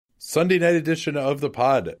Sunday night edition of the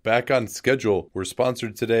pod back on schedule. We're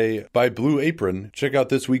sponsored today by Blue Apron. Check out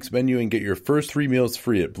this week's menu and get your first 3 meals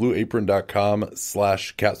free at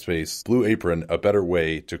blueapron.com/capspace. Blue Apron, a better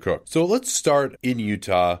way to cook. So let's start in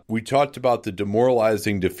Utah. We talked about the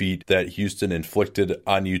demoralizing defeat that Houston inflicted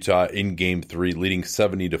on Utah in Game 3, leading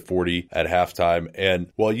 70-40 at halftime. And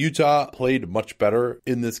while Utah played much better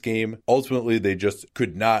in this game, ultimately they just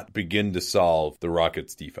could not begin to solve the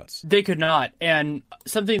Rockets' defense. They could not. And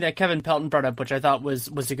something that Kevin Pelton brought up, which I thought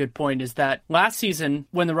was a good point, is that last season,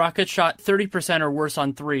 when the Rockets shot 30% or worse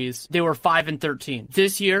on threes, they were 5-13.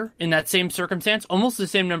 This year, in that same circumstance, almost the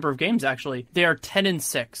same number of games actually, they are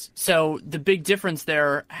 10-6. So the big difference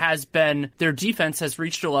there has been their defense has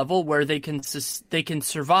reached a level where they can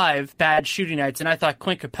survive bad shooting nights. And I thought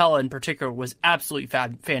Clint Capella in particular was absolutely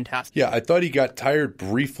fantastic. Yeah, I thought he got tired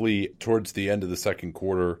briefly towards the end of the second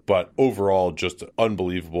quarter, but overall just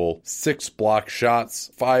unbelievable. 6 block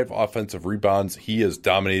shots, 5 offensive rebounds. He has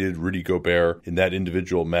dominated Rudy Gobert in that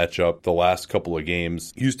individual matchup the last couple of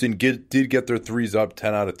games. Houston did get their threes up,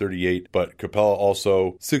 10 out of 38, but Capella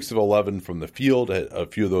also 6 of 11 from the field. A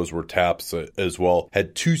few of those were taps as well.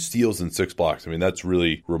 Had 2 steals and 6 blocks. I mean, that's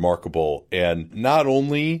really remarkable. And not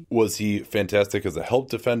only was he fantastic as a help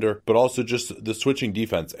defender, but also just the switching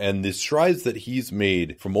defense and the strides that he's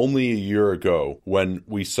made from only a year ago when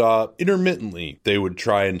we saw intermittently they would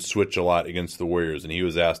try and switch a lot against the Warriors, and he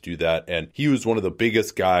was asked to do that. And he was one of the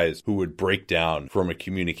biggest guys who would break down from a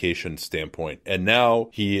communication standpoint. And now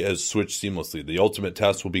he has switched seamlessly. The ultimate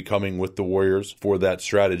test will be coming with the Warriors for that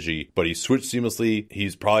strategy, but he switched seamlessly.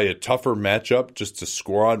 He's probably a tougher matchup just to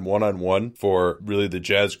score on one-on-one for really the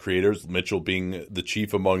Jazz creators, Mitchell being the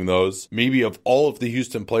chief among those. Maybe of all of the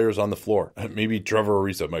Houston players on the floor, maybe Trevor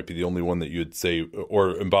Ariza might be the only one that you would say,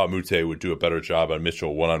 or Mbah Moute would do a better job on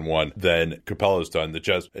Mitchell one-on-one than Capella's done. The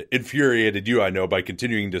Jazz infuriated you, I know, by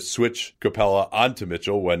continuing to switch Capella onto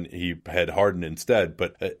Mitchell when he had Harden instead,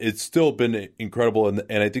 but it's still been incredible.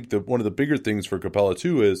 And I think that one of the bigger things for Capella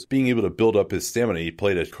too is being able to build up his stamina. He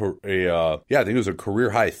played I think it was a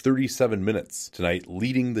career high 37 minutes tonight,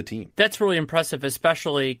 leading the team. That's really impressive,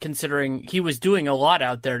 especially considering he was doing a lot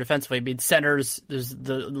out there defensively. I mean, centers, there's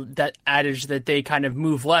that adage that they kind of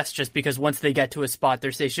move less just because once they get to a spot,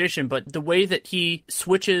 they're stationed. But the way that he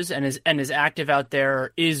switches and is active out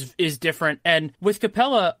there is different. And with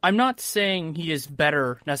Capella, I'm not saying he is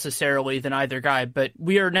better necessarily than either guy, but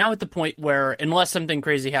we are now at the point where, unless something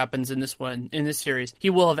crazy happens in this series, he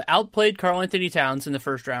will have outplayed Karl Anthony Towns in the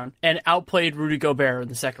first round and outplayed Rudy Gobert in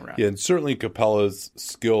the second round. Yeah, and certainly Capella's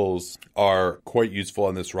skills are quite useful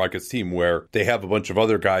on this Rockets team where they have a bunch of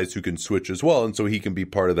other guys who can switch as well, and so he can be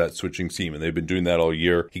part of that switching team, and they've been doing that all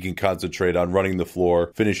year. He can concentrate on running the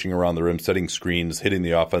floor, finishing around the rim, setting screens, hitting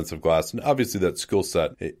the offensive glass, and obviously that skill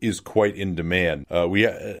set is quite in demand. I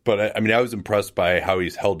was impressed by how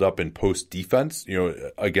he's held up in post defense,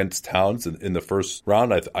 against Towns in the first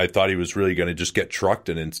round. I thought he was really going to just get trucked,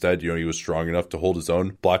 and instead, he was strong enough to hold his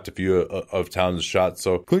own, blocked a few of Towns' shots.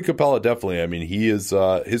 So Clint Capella definitely, he is,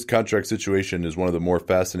 his contract situation is one of the more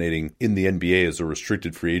fascinating in the NBA as a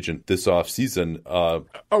restricted free agent this offseason.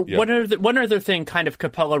 One other thing kind of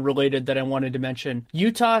Capella related that I wanted to mention.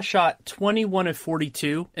 Utah shot 21 of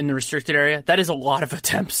 42 in the restricted area. That is a lot of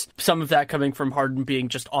attempts. Some of that coming from Harden being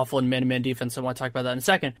just awful in man-to-man defense. I want to talk about that in a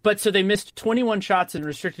second. But so they missed 21 shots in the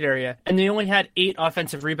restricted area, and they only had 8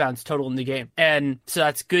 offensive rebounds total in the game. And so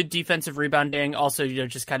that's good defensive rebounding. Also,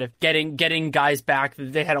 just kind of getting guys back.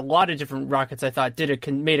 They had a lot of different Rockets, I thought,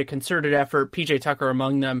 made a concerted effort, PJ Tucker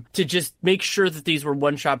among them, to just make sure that these were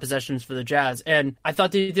one-shot possessions for the Jazz. And I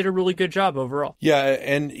thought they did a really good job overall. Yeah,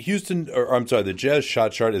 and the Jazz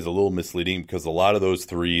shot chart is a little misleading because a lot of those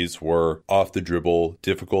threes were off the dribble,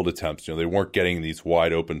 difficult attempts. They weren't getting these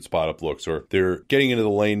wide open spot up looks, or they're getting into the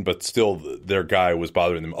lane, but still their guy was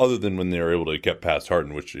bothering them, other than when they were able to get past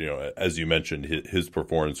Harden, which, as you mentioned, his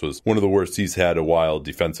performance was one of the worst he's had a while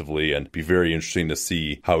defensively, and be very interesting to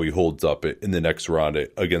see how he holds up in the next round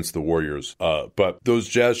against the Warriors. But those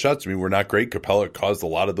Jazz shots, were not great. Capella caused a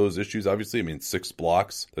lot of those issues, obviously. 6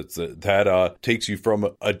 blocks. That takes you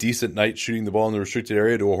from a decent night shooting the ball in the restricted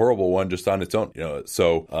area to a horrible one just on its own.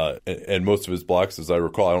 And most of his blocks, as I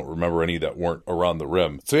recall, I don't remember any that weren't around the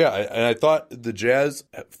rim. So yeah, and I thought the Jazz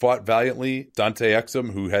fought valiantly. Dante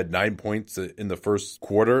Exum, who had 9 points in the first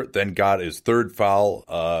quarter, then got his third foul.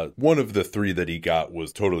 One of the 3 that he got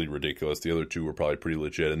was totally ridiculous. The other 2 were probably pretty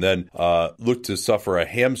legit. And then looked to suffer a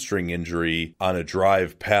hamstring injury on a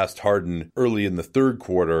drive past Harden early in the third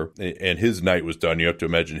quarter, and his night was done. You have to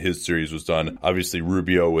imagine his series was done. Obviously,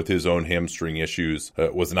 Rubio, with his own hamstring issues,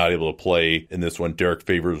 was not able to play in this one. Derek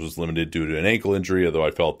Favors was limited due to an ankle injury, although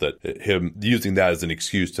I felt that him using that as an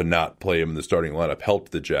excuse to not play him in the starting lineup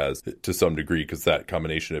helped the Jazz to some degree because that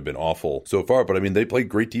combination had been awful so far. But I mean, they played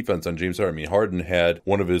great defense on James Harden. I mean, Harden had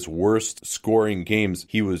one of his worst scoring games.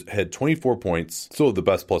 He had 24 points, still the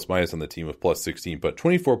best plus minus on the team with plus 16, but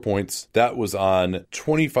 24 points. That was on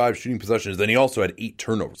 25 shooting possessions. Then he also had 8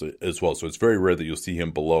 turnovers as well. So it's very rare that you'll see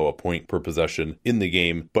him below a point per possession in the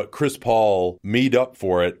game. But Chris Paul made up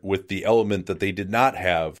for it with the element that they did not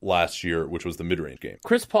have last year, which was the mid-range game.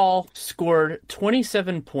 Chris Paul scored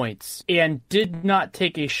 27 points and did not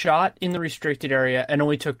take a shot in the restricted area and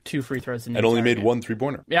only took 2 free throws in the and only made game. 1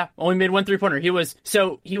 3-pointer. Yeah, only made 1 3-pointer. He was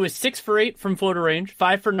 6 for 8 from floater range,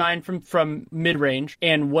 5 for 9 from mid range,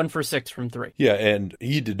 and 1 for 6 from 3. Yeah, and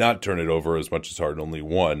he did not turn it over as much as Harden, only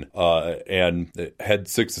 1, and had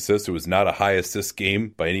 6 assists. It was not a high assist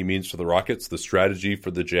game by any means for the Rockets. The strategy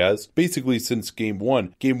for the Jazz, basically since game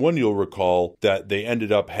one, you'll recall that they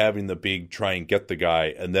ended up having the big try and get the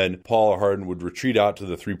guy, and then Paul Harden would retreat out to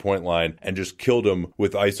the 3-point line and just killed him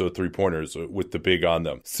with ISO 3-pointers with the big on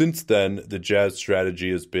them. Since then, the Jazz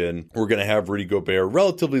strategy has been, we're going to have Rudy Gobert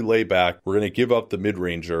relatively lay back. We're going to give up the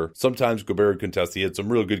mid-ranger. Sometimes Gobert would contest. He had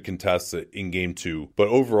some real good contests in game 2. But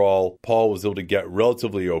overall, Paul was able to get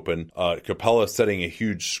relatively open. Capella setting a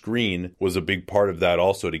huge screen was a big part of that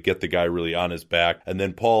also, to get the guy really on his back. And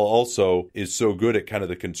then Paul also is so good at kind of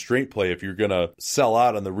the constraint play. If you're going to sell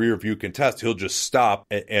out on the rear view contest, he'll just stop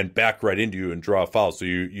and back right into you and draw a foul. So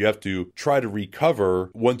you have to try to recover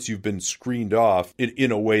once you've been screened off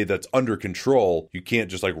in a way that's under control. You can't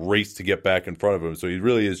just like race to get back in front of him. So he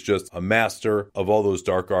really is just a master of all those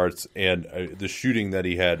dark arts, and the shooting that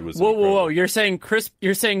he had was whoa. You're saying Chris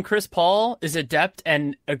Paul is adept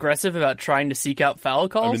and aggressive about trying to seek out foul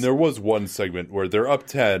calls? I mean, there was one segment where they're up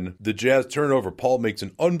 10, the Jazz turn over, Paul makes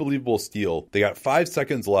an unbelievable steal. They got 5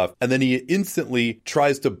 seconds left, and then he instantly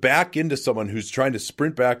tries to back into someone who's trying to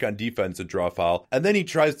sprint back on defense and draw a foul, and then he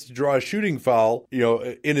tries to draw a shooting foul,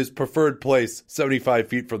 in his preferred place, 75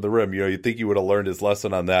 feet from the rim. You'd think he would have learned his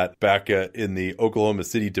lesson on that back in the Oklahoma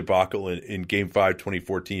City debacle in Game 5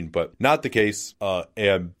 2014, but not the case.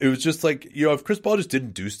 And it was just like, if Chris Paul just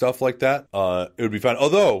didn't do stuff like that, it would be fine.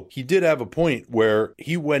 Although he did have a point where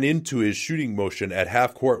he went into his shooting motion at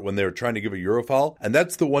half court when they were trying to give a Euro foul, and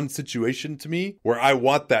that's the one situation to me where I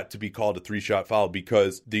want that to be called a 3-shot foul,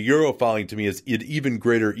 because the Euro fouling to me is an even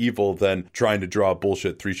greater evil than trying to draw a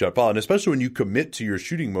bullshit 3-shot foul. And especially when you commit to your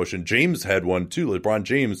shooting motion. James had one too. LeBron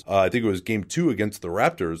James, I think it was game 2 against the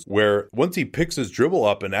Raptors, where once he picks his dribble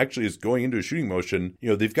up and actually is going into a shooting motion,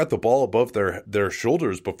 they've got the ball above their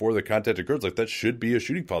shoulders before the contact occurs. Like, that should be a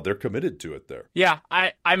shooting foul. They're committed to it there. Yeah,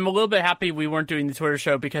 I'm a little bit happy we weren't doing the Twitter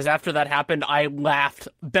show, because after that happened, I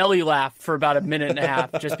belly laughed for about a minute and a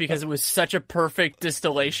half, just because it was such a perfect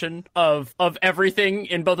distillation of everything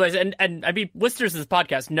in both ways. And I mean, listeners of this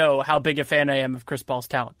podcast know how big a fan I am of Chris Paul's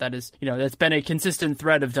talent. That is, that's been a consistent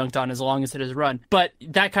thread of Dunked On as long as it has run. But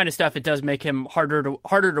that kind of stuff, it does make him harder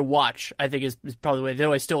to watch, I think is probably the way.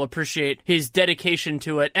 Though I still appreciate his dedication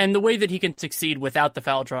to it and the way that he can succeed without the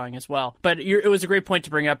foul drawing as well. But it was a great point to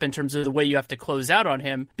bring up in terms of the way you have to close out on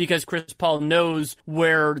him, because Chris Paul knows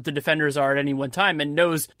where the defenders are at any one time and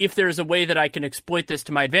knows if there's a way that I can exploit this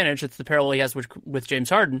to my advantage, that's the parallel he has with James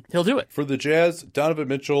Harden, he'll do it. For the Jazz, Donovan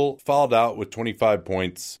Mitchell fouled out with 25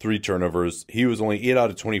 points, 3 turnovers. He was only 8 out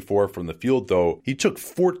of 24 from the field, though. He took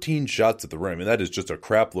 14 shots at the rim, and that is just a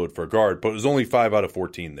crap load for a guard, but it was only 5 out of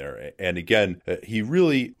 14 there. And again, he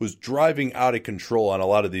really was driving out of control on a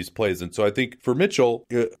lot of these plays. And so I think for Mitchell,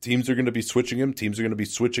 teams are going to be switching him. Teams are going to be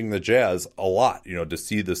switching the Jazz a lot, to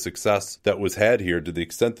see the success that was had here to the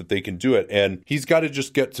extent that they can do it. And he's got to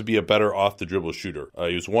just get to be a better off the dribble shooter.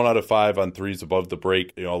 He was 1 out of 5 on threes above the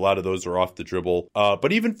break. A lot of those are off the dribble.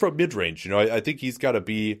 But even from mid-range, I think he's got to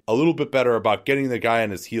be a little bit better about getting the guy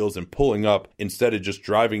on his heels and pulling up instead of just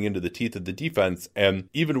driving into the teeth of the defense. And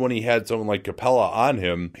even when he had someone like Capella on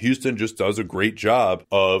him, Houston just does a great job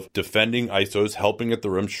of defending ISOs, helping at the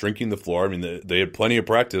rim, shrinking the floor. I mean, they had plenty of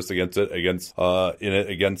practice against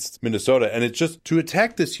Minnesota. And it's just to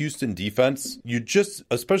attack this Houston defense,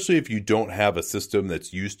 especially if you don't have a system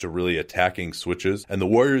that's used to really attacking switches. And the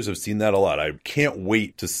Warriors have seen that a lot. I can't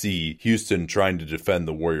wait to see Houston trying to defend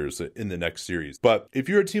the Warriors in the next series. But if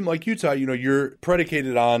you're a team like Utah, you're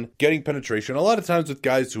predicated on getting penetration a lot of times with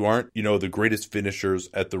guys who aren't, the greatest finishers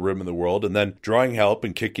at the rim in the world, and then drawing help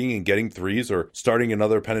and kicking and getting threes or starting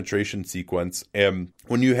another penetration sequence. And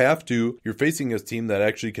when you have to, you're facing a team that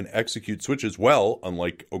actually can execute switches well,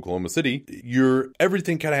 unlike Oklahoma City.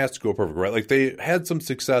 Everything kind of has to go perfect, right? Like they had some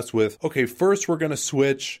success with, okay, first we're going to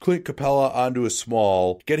switch Clint Capella onto a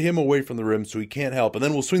small, get him away from the rim so he can't help, and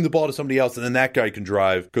then we'll swing the ball to somebody else, and then that guy can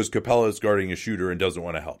drive because Capella is guarding a shooter and doesn't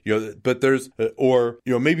want to help. But there's,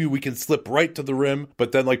 maybe we can slip right to the rim,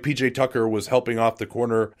 but then like PJ Tucker was helping off the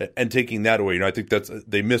corner and taking that away. I think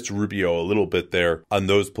they missed Rubio a little bit there on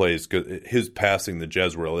those plays because his passing, the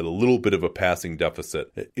Jazz were at a little bit of a passing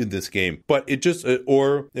deficit in this game. But it just,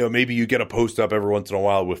 maybe you get a post up every once in a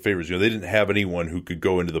while with Favors. They didn't have anyone who could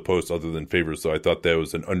go into the post other than Favors, so I thought that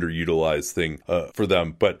was an underutilized thing for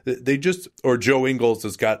them. But they just, or Joe Ingles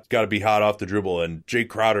has got to be hot off the dribble, and Jay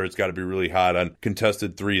Crowder has got to be really hot on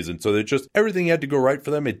contested threes. And so everything had to go right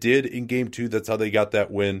for them. It did in game 2. That's how they got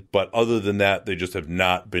that win. But other than that, they just have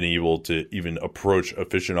not been able to even approach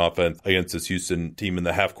efficient offense against this Houston team in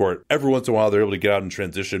the half court. Every once in a while, they're able to get out in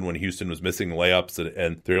transition when Houston was missing layups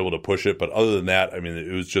and they're able to push it. But other than that,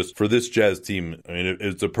 it was just for this Jazz team,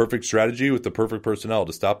 it's a perfect strategy with the perfect personnel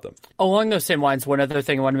to stop them. Along those same lines, one other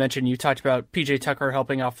thing I want to mention, you talked about PJ Tucker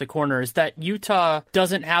helping off the corner, is that Utah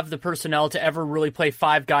doesn't have the personnel to ever really play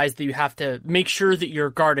 5 guys that you have to make sure that you're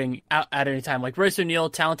guarding at any time. Like Royce O'Neal,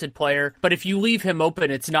 talented player, but if you leave him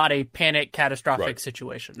open, it's not a panic, catastrophic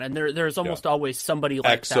situation. And there's almost always somebody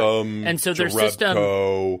like Exum, that. And so their Jerebko,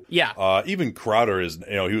 system... even Crowder is,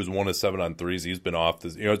 he was 1 of 7 on threes. He's been off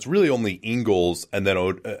this. It's really only Ingles and then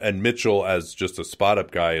and Mitchell as just a spot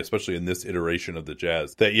up guy, especially in this iteration of the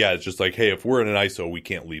Jazz. That it's just like, hey, if we're in an ISO, we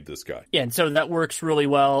can't leave this guy. Yeah, and so that works really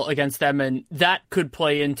well against them, and that could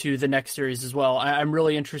play into the next series as well. I'm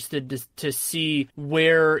really interested to see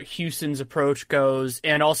where Houston's approach goes,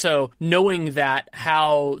 and also knowing that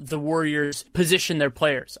how the Warriors position their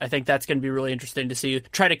players. I think that's going to be really interesting to see.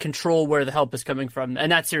 Try to control where the help is coming from.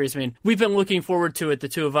 And that series, we've been looking forward to it, the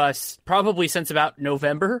two of us, probably since about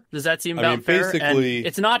November. Does that seem about fair? Basically, and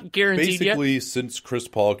it's not guaranteed yet. Basically, since Chris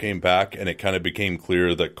Paul came back and it kind of became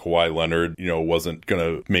clear that Kawhi Leonard, wasn't going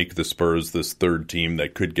to make the Spurs this third team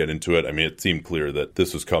that could get into it. It seemed clear that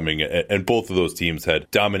this was coming, and both of those teams had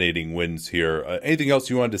dominating wins here. Anything else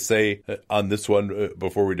you wanted to say on this one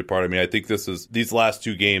before we depart? I think these last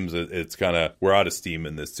 2 games, it's kind of, we're out of steam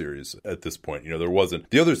in this series at this point. There wasn't,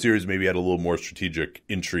 the other series maybe had a little more strategic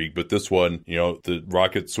intrigue, but this one, the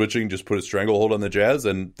Rockets switching just put a stranglehold on the Jazz,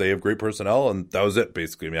 and they have great personnel, and that was it,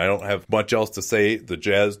 basically. I don't have much else to say. The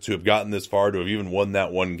Jazz, to have gotten this far, to have even won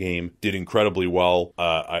that one game, did incredibly well.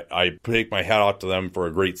 I take my hat off to them for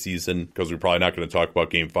a great season, because we're probably not going to talk about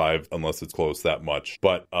Game 5 unless it's close that much.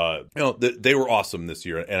 But, they were awesome this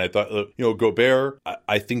year, and I thought, Gobert,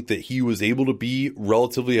 I think that he was able to be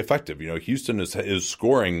relatively effective. Houston is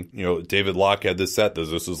scoring. David Locke had this set.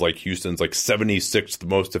 This was like Houston's 76th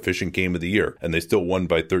most efficient game of the year, and they still won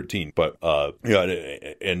by 13. But,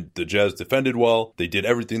 and the Jazz defended well. They did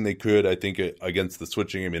everything they could, I think, against the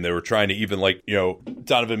switching. They were trying to even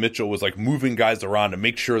Donovan Mitchell was moving guys around to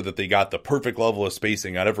make sure that they got the perfect level of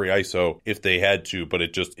spacing on every ISO if they had to, but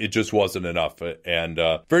it just wasn't enough. And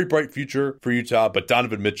very bright future for Utah, but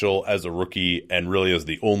Donovan Mitchell as a rookie and really as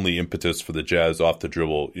the only impetus for the Jazz off the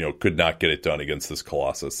dribble, could not get it done against this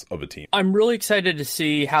colossus of a team. I'm really excited to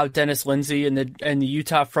see how Dennis Lindsey and the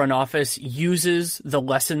Utah front office uses the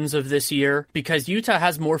lessons of this year, because Utah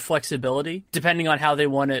has more flexibility depending on how they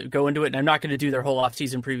want to go into it. And I'm not going to do their whole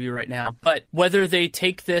offseason preview right now, but whether they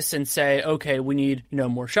take this and say, okay, we need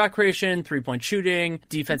more shot creation, 3-point shooting,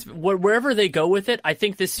 defense, wherever they go with it, I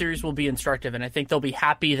think this series will be instructive, and I think they'll be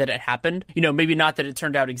happy that it happened. Maybe not that it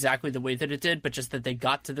turned out exactly the way that it did, but just that they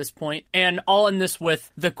got to this point. And I'll end this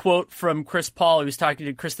with the quote from Chris Paul. He was talking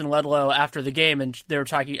to Kristen Ledlow after the game, and they were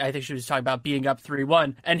talking, I think she was talking about being up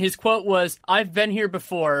 3-1. And his quote was, "I've been here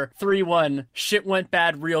before, 3-1, shit went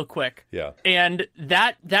bad real quick." Yeah. And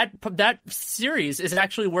that series is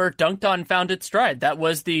actually where Dunked On found its stride. That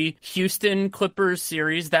was the Houston Clippers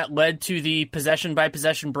series that led to the possession by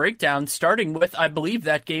possession breakdown, starting with, I believe,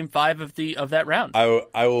 that Game 5 of that round.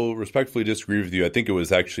 I will respectfully disagree with you. I think it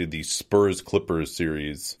was actually the Spurs Clippers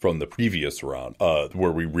series from the previous round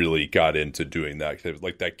where we really got into doing that. It was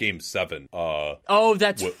like that Game 7.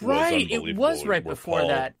 That's right. It was right before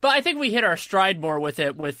that. But I think we hit our stride more with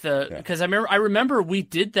it because I remember we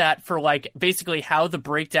did that for basically how the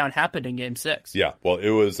breakdown happened in Game 6. Yeah, well, it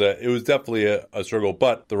was definitely a struggle,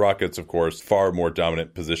 but the Rockets, of course, far more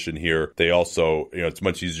dominant position here. They also, it's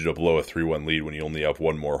much easier to blow a 3-1 lead when you only have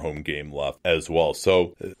one more home game left as well.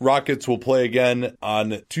 So Rockets will play again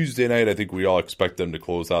on Tuesday night. I think we all expect them to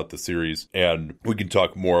close out the series, and we can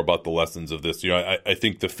talk more about the lessons of this. I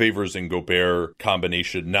think the Favors and Gobert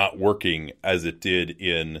combination not working as it did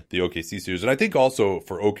in the OKC OKC series. And I think also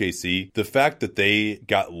for OKC, the fact that they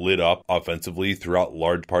got lit up offensively throughout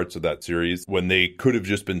large parts of that series when they could have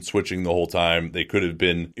just been switching the whole time. They could have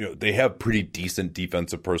been, they have pretty decent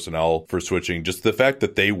defensive personnel for switching. Just the fact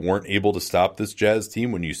that they weren't able to stop this Jazz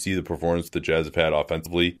team when you see the performance the Jazz have had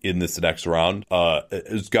offensively in this next round,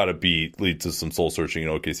 it's got to lead to some soul searching in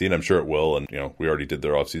OKC, and I'm sure it will. And, we already did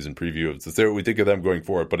their offseason preview to say what we think of them going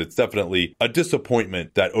forward, but it's definitely a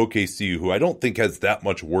disappointment that OKC, who I don't think has that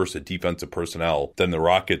much worse at defensive personnel than the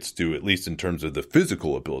Rockets do, at least in terms of the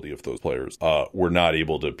physical ability of those players, were not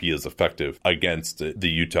able to be as effective against the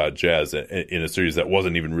Utah Jazz in a series that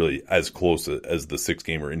wasn't even really as close as the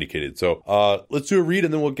 6-gamer indicated. So let's do a read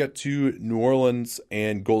and then we'll get to New Orleans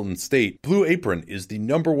and Golden State. Blue Apron is the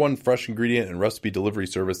 #1 fresh ingredient and recipe delivery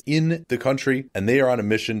service in the country, and they are on a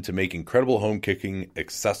mission to make incredible home cooking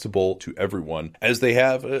accessible to everyone, as they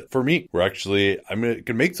have for me. I'm going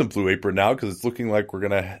to make some Blue Apron now because it's looking like we're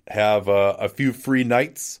going to have a few free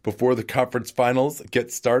nights before the conference finals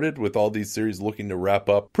get started, with all these series looking to wrap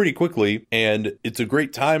up pretty quickly. And it's a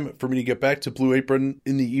great time for me to get back to Blue Apron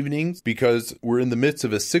in the evenings because we're in the midst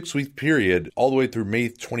of a 6-week period all the way through May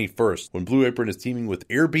 21st when Blue Apron is teaming with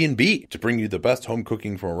Airbnb to bring you the best home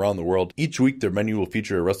cooking from around the world. Each week, their menu will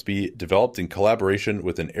feature a recipe developed in collaboration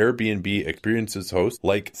with an Airbnb experiences host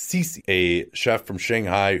like Cici, a chef from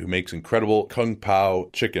Shanghai who makes incredible Kung Pao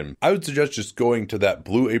chicken. I would suggest just going to that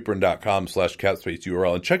blueapron.com/capspace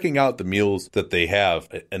URL and checking out the meals that they have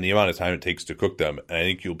and the amount of time it takes to cook them. And I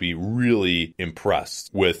think you'll be really impressed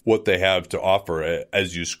with what they have to offer.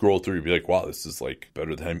 As you scroll through, you'll be like, wow, this is like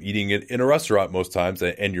better than I'm eating it in a restaurant most times.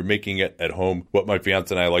 And you're making it at home. What my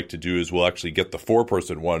fiance and I like to do is we'll actually get the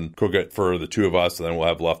 4-person one, cook it for the 2 of us, and then we'll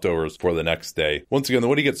have leftovers for the next day. Once again, the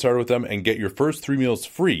way to get started with them and get your first 3 meals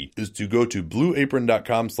free is to go to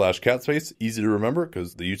blueapron.com/capspace. Easy to remember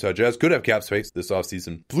because the Utah Jazz could have cap space this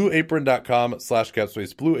offseason.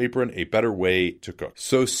 Blueapron.com/capspace. Blue Apron, a better way to cook.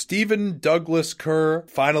 So Stephen Douglas Kerr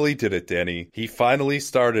finally did it, Danny. He finally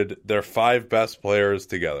started their 5 best players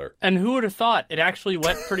together. And who would have thought it actually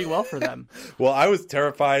went pretty well for them? Well, I was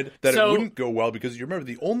terrified that it wouldn't go well because you remember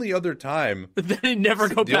the only other time they never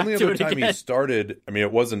go back to it again. The only other time he started, I mean,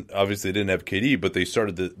 it wasn't, obviously they didn't have KD, but they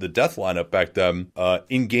started the death lineup back then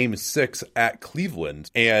in game 6 at Cleveland.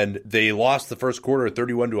 And they lost the first quarter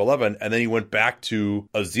 31-11. And then he went back to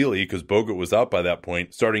Azili because Bogut was out by that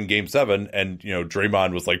point, starting game 7. And,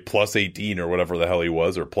 Draymond was like plus 18 or whatever the hell he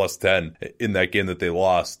was, or plus 10 in that game that they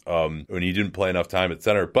lost when he didn't play enough time at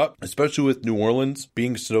center. But especially with New Orleans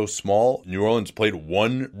being so small, New Orleans played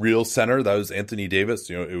one real center. That was Anthony Davis.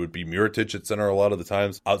 It would be Mirotic at center a lot of the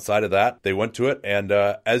times. Outside of that, they went to it. And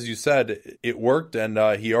as you said, it worked. And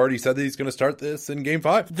he already said that he's going to start this in game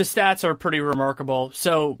 5. The stats are pretty remarkable.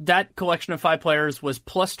 So that collection of 5 players was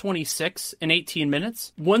plus 26 in 18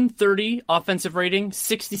 minutes, 130 offensive rating,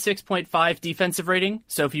 66.5 defensive rating.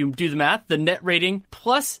 So if you do the math, the net rating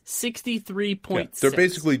plus 63.6. Yeah, they're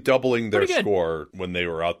basically doubling their score when they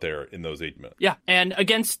were out there in those 8 minutes. Yeah, and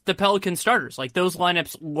against the Pelican starters, like those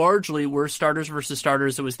lineups largely were starters versus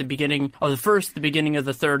starters. It was the beginning of the first, the beginning of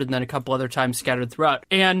the third, and then a couple other times scattered throughout.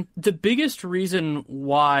 And the biggest reason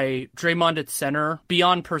why Draymond at center,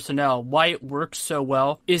 beyond personnel, why it works so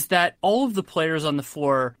well, is that all of the players on the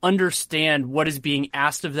floor understand what is being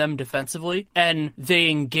asked of them defensively, and they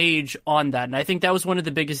engage on that. And I think that was one of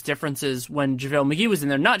the biggest differences when JaVale McGee was in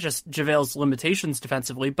there. Not just JaVale's limitations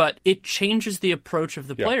defensively, but it changes the approach of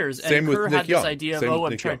the players. Same and Kerr with had Nick this Young. idea Same of,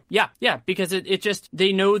 with Nick I'm trying. Young. Yeah, because it just,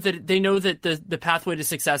 they know that the pathway to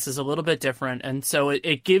success is a little bit different. And so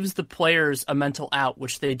it gives the players a mental out,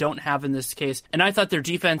 which they don't have in this case. And I thought their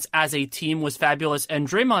defense as a team was fabulous. And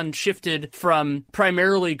Draymond shifted from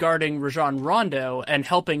primarily guarding Rajon Rondo and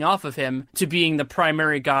helping off of him to being the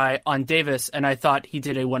primary guy on Davis. And I thought he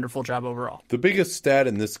did a wonderful job overall. The biggest stat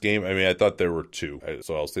in this game, I mean, I thought there were 2.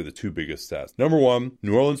 So I'll say the 2 biggest stats. Number 1,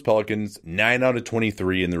 New Orleans Pelicans, 9 out of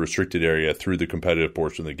 23 in the restricted area through the competitive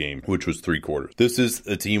portion of the game, which was 3 quarters. This is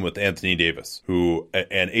a team with Anthony Davis, who,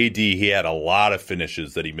 and AD, he had a lot of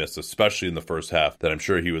finishes that he missed, especially in the first half, that I'm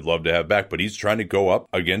sure he would love to have back, but he's trying to go up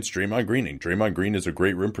against Draymond Green. And Draymond Green is a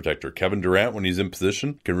great rim protector. Kevin Durant, when he's in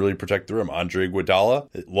position, can really protect the rim. Andre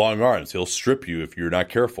Iguodala, long arms. He'll strip you if you're not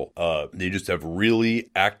careful. They just have really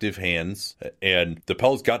active hands, and the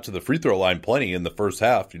Pels got to the free throw line plenty in the first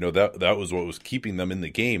half. That was what was keeping them in the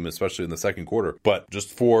game, especially in the second quarter. But just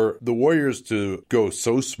for the Warriors to go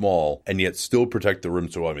so small and yet still protect the rim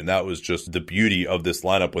so well, I mean, that was just the beauty of this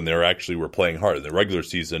lineup when they were playing hard. In the regular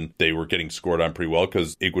season, they were getting scored on pretty well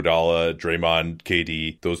because Iguodala, Draymond,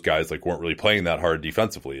 KD, those guys weren't really playing that hard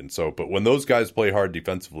defensively. And so, but when those guys play hard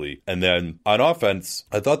defensively, and then on offense,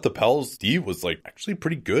 I thought the Pels D was actually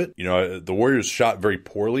pretty good. The Warriors shot very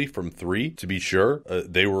poorly from three, to be sure.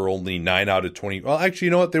 They were only 9 out of 20. Well, actually,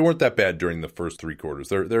 you know what? They weren't that bad during the first three quarters.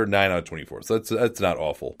 They're 9 out of 24. So that's not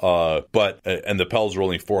awful. And the Pels were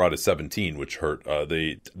only 4 out of 17, which hurt.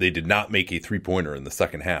 They did not make a three-pointer in the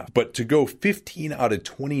second half. But to go 15 out of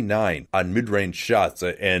 29 on mid-range shots,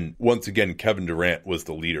 and once again, Kevin Durant was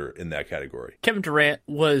the leader in that category. Kevin Durant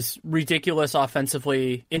was ridiculous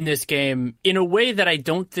offensively in this game in a way that I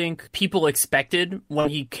don't think people expected when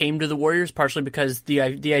he came to the Warriors, partially because the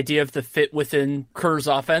idea of the fit within Kerr's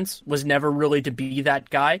offense was never really to be that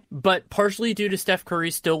guy, but partially due to Steph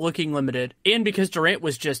Curry still looking limited, and because Durant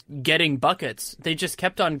was just getting buckets. They just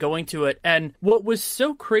kept on going to it. And what was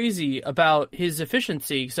so crazy about his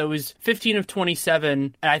efficiency, so it was 15 of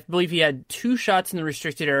 27, and I believe he had 2 shots in the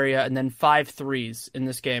restricted area and then 5 threes in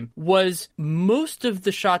this game, was most of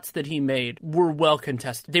the shots that he made were well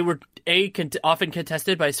contested. They were often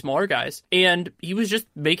contested by smaller guys, and he was just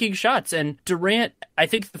making shots. And Durant, I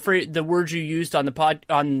think the word you used on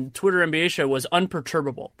on Twitter NBA show was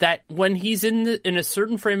unperturbable. That when he's in a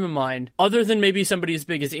certain frame of mind, other than maybe somebody as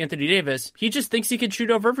big as Anthony Davis, he just thinks he can shoot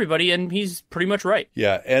over everybody, and he's pretty much right.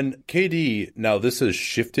 Yeah, and KD, now this has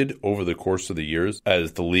shifted over the course of the years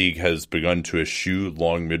as the league has begun to eschew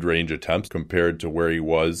long mid-range attempts compared to where he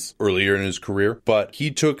was earlier in his career. But he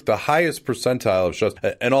took the highest percentile of shots,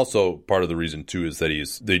 and also part of the reason too is that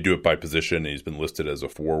they do it by position, and he's been listed as a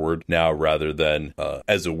forward now rather than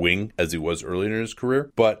as a wing as he was earlier in his career.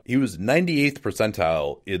 But he was 98th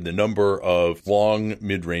percentile in the number of long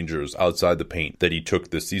mid-rangers outside the paint that he took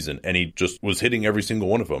this season, and he just was hitting every single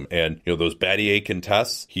one of them. And those Battier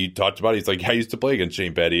contests he talked about, he's like, I used to play against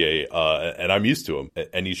Shane Battier, and I'm used to him.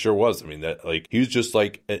 And he sure was. I mean, that he was just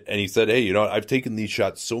like, and he said, hey, I've taken these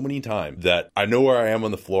shots so many times that I know where I am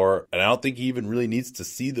on the floor, and I don't think he even really needs to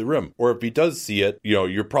see the rim. Or if he does see it,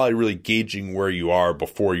 you're probably really gauging where you are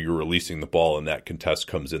before you're releasing the ball and that contest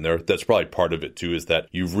comes in there. That's probably part of it too, is that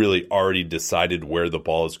you've really already decided where the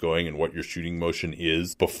ball is going and what your shooting motion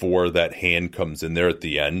is before that hand comes in there at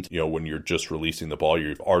the end. When you're just releasing the ball,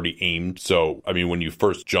 you've already aimed. So, I mean, when you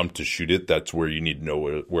first jump to shoot it, that's where you need to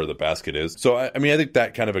know where the basket is. So, I think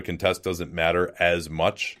that kind of a contest doesn't matter as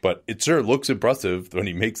much, but it sure looks impressive when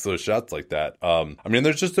he makes those shots like that.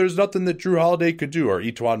 There's nothing that Drew Holiday could do, or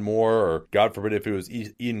Etuan Moore, or God forbid if it was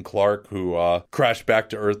Ian Clark who crashed back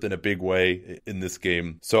to earth in a big way in this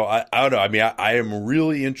game. So I don't know. I mean, I am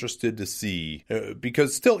really interested to see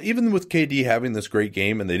because still, even with KD having this great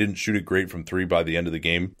game and they didn't shoot it great from three by the end of the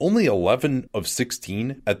game, only 11 of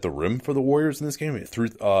 16 at the rim for the Warriors in this game.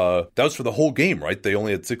 That was for the whole game, right? They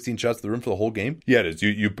only had 16 shots at the rim for the whole game. Yeah, it is.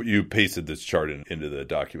 You pasted this chart into the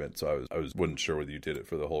document, so I wasn't sure whether you did it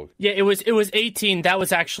for the whole. Yeah, it was 18. That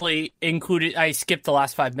was actually included. I skipped the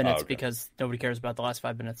last 5 minutes because nobody cares about the last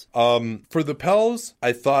 5 minutes. For the Pels,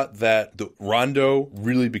 I thought that the Rondo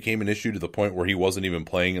really became an issue to the point where he wasn't even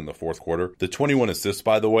playing in the fourth quarter. The 21 assists,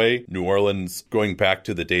 by the way, New Orleans, going back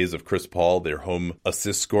to the days of Chris Paul, their home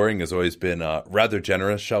assist scoring has always been rather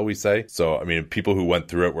generous, shall we say. So, I mean, people who went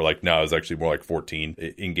through it were like, no, it was actually more like 14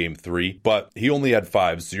 in game 3. But he only had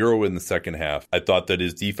 5, 0 in the second half. I thought that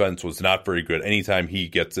his defense was not very good. Anytime he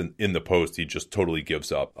gets in the post, he just totally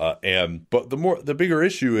gives up. But the bigger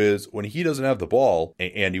issue is when he doesn't have the ball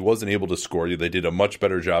and he wasn't able to score, they did a much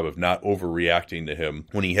better job of not overreacting to him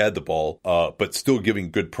when he had the ball, but still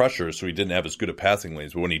giving good pressure, so he didn't have as good of passing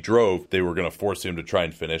lanes. But when he drove, they were going to force him to try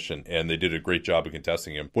and finish, and they did a great job of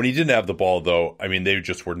contesting him. When he didn't have the ball, though, I mean, they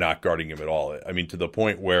just were not guarding him at all. I mean, to the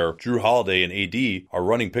point where Drew Holiday and AD are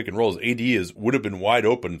running pick and rolls. AD would have been wide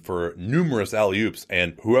open for numerous alley-oops,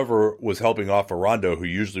 and whoever was helping off a Rondo, who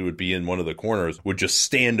usually would be in one of the corners, would just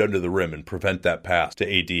stand under the rim and prevent that pass to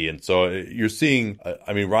AD. And so you're seeing,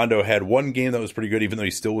 Rondo had one game that was pretty good, even though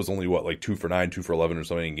he still was only, 2 for 9, 2 for 11 or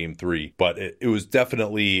something in game 3. But it was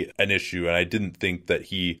definitely an issue, and I didn't think that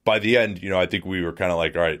by the end, I think we were kind of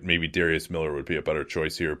like, all right, maybe Darius Miller would be a better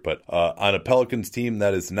choice here. But on a Pelicans team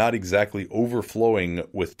that is not exactly overflowing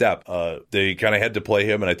with depth, they kind of had to play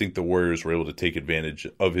him, and I think the Warriors were able to take advantage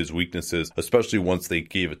of his weaknesses, especially once they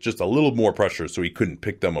gave it just a little more pressure so he couldn't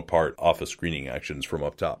pick them apart off of screening actions from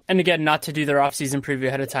up top. And again, not to do their offseason preview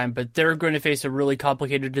ahead of time, but they're going to face a really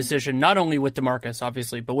complicated decision, not only with DeMarcus,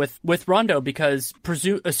 obviously, but with Rondo, because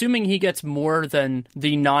assuming he gets more than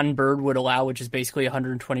the non-Bird would allow, which is basically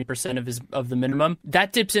 120% of the minimum,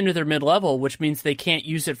 that dips into their mid-level, which means they can't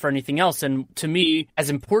use it for anything else. And to me, as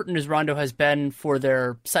important as Rondo has been for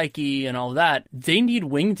their psyche and all of that, they need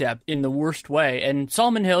wing depth in the worst way. And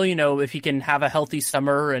Solomon Hill, if he can have a healthy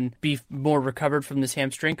summer and be more recovered from this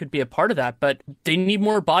hamstring, could be a part of that. But they need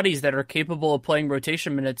more bodies that are capable of playing rotation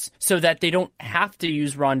rotation minutes so that they don't have to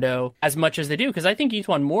use Rondo as much as they do, because I think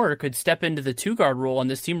Etuan Moore could step into the 2-guard role on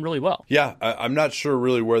this team really well. Yeah, I'm not sure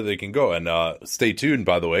really where they can go. And stay tuned,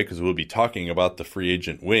 by the way, because we'll be talking about the free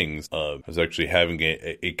agent wings. I was actually having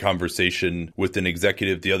a conversation with an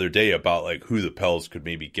executive the other day about like who the Pels could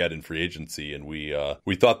maybe get in free agency, and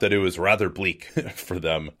we thought that it was rather bleak for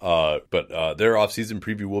them. But their offseason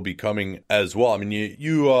preview will be coming as well. I mean,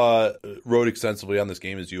 you wrote extensively on this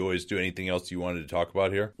game, as you always do. Anything else you wanted to talk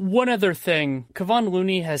about here? One other thing, Kevon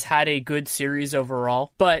Looney has had a good series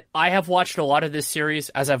overall, but I have watched a lot of this series,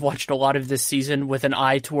 as I've watched a lot of this season, with an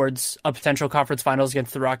eye towards a potential conference finals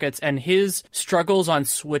against the Rockets, and his struggles on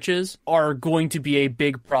switches are going to be a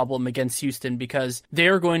big problem against Houston because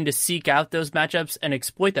they're going to seek out those matchups and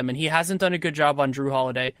exploit them, and he hasn't done a good job on Drew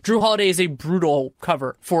Holiday. Drew Holiday is a brutal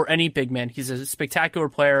cover for any big man. He's a spectacular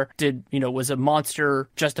player, was a monster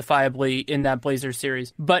justifiably in that Blazers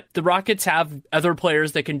series, but the Rockets have other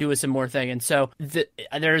players that can do a similar thing, and so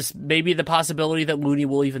there's maybe the possibility that Looney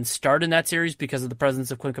will even start in that series because of the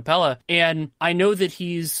presence of Clint Capella. And I know that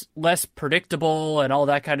he's less predictable and all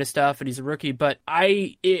that kind of stuff, and he's a rookie, but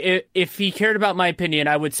if he cared about my opinion,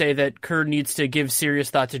 I would say that Kerr needs to give serious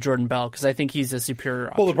thought to Jordan Bell, because I think he's a superior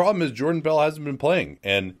option. Well, the problem is Jordan Bell hasn't been playing,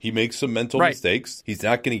 and he makes some mental mistakes. He's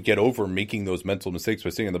not going to get over making those mental mistakes by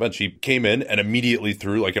sitting on the bench. He came in and immediately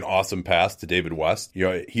threw like an awesome pass to David West.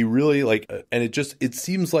 He really and it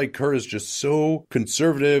seems like Kerr is just so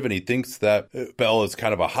conservative, and he thinks that Bell is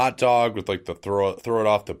kind of a hot dog with like the throw it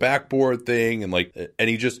off the backboard thing, and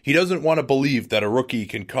he doesn't want to believe that a rookie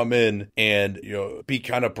can come in and be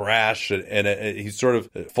kind of brash, and he's sort of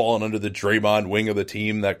fallen under the Draymond wing of the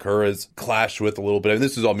team that Kerr has clashed with a little bit. And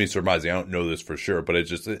this is all me surmising. I don't know this for sure, but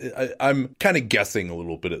I'm kind of guessing a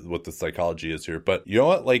little bit at what the psychology is here. But you know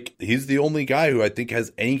what? Like, he's the only guy who I think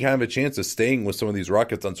has any kind of a chance of staying with some of these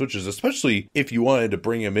Rockets on switches, especially if you wanted to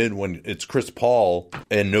bring him in when it's Chris Paul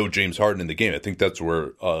and no James Harden in the game. I think that's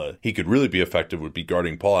where he could really be effective, would be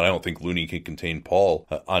guarding Paul. And I don't think Looney can contain Paul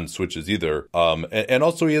on switches either. And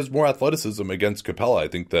also he has more athleticism against Capella. I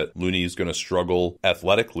think that Looney is going to struggle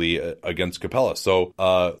athletically against Capella. So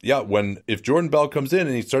if Jordan Bell comes in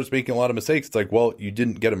and he starts making a lot of mistakes, it's like, well, you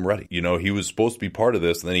didn't get him ready. He was supposed to be part of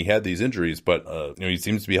this, and then he had these injuries, but he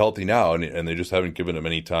seems to be healthy now, and they just haven't given him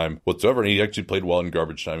any time whatsoever. And he actually played well in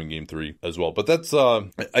garbage time in game 3 as well. But that's I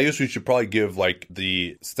guess we should probably give like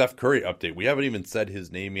the Steph Curry update. We haven't even said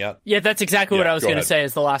his name yet. Yeah, that's exactly what I was going to say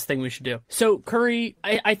is the last thing we should do. So Curry,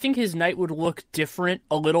 I think his night would look different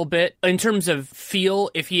a little bit in terms of feel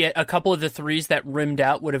if he had a couple of the threes that rimmed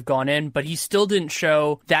out would have gone in, but he still didn't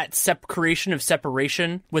show that creation of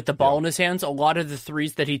separation with the ball in his hands. A lot of the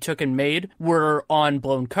threes that he took and made were on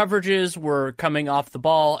blown coverages, were coming off the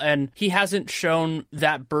ball, and he hasn't shown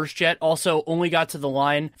that burst yet. Also only got to the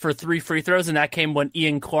line for 3 free throws, and that came when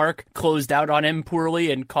Ian Clark closed out on him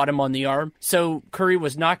poorly and caught him on the arm. So Curry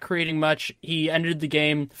was not creating much. He ended the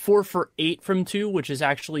game 4 for 8 from 2, which is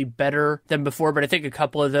actually better than before, but I think a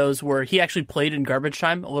couple of those were he actually played in garbage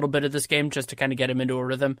time a little bit of this game just to kind of get him into a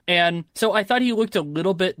rhythm. And so I thought he looked a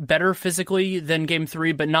little bit better physically than game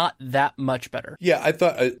 3, but not that much better. Yeah, I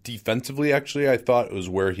thought defensively, actually, I thought it was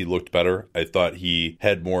where he looked better. I thought he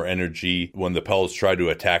had more energy when the Pels tried to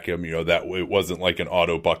attack him, that it wasn't like an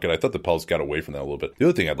auto bucket. I thought the Pels got away from that a little bit. The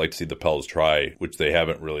other thing I'd like to see the Pels try, which they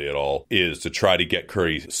haven't really at all, is to try to get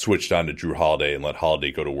Curry switched on to Drew Holiday and let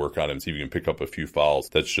Holiday go to work on him, see if he can pick up a few fouls.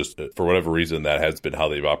 That's just, for whatever reason, that has been how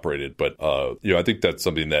they've operated. But, I think that's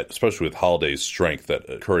something that, especially with Holiday's strength,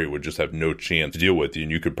 that Curry would just have no chance to deal with. And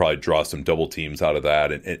you could probably draw some double teams out of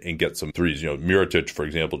that and get some threes. Mirotic, for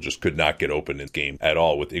example, just could not get open in this game at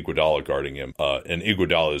all with Iguodala guarding him. And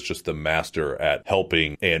Iguodala is just the master at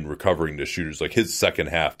helping and recovering the shooters. Like, his second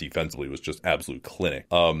half defensively was just absolute clinic.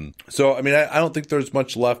 So, I mean, I don't think there's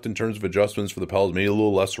much left in terms of adjustments for the Pels. Maybe a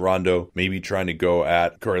little less Rondo, maybe trying to go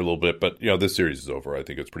at Curry a little bit. But, this series is over. I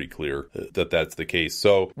think it's pretty clear that that's the case.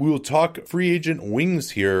 So we will talk free agent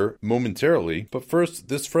wings here momentarily. But first,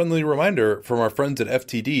 this friendly reminder from our friends at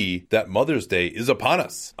FTD that Mother's Day is upon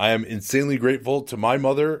us. I am insanely grateful to my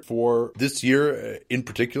mother for this year in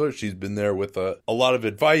particular. She's been there with a lot of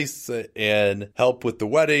advice and help with the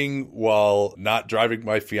wedding while not driving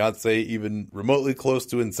my fiance even remotely close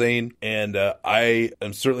to insane. And I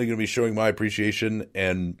am certainly going to be showing my appreciation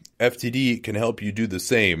and FTD can help you do the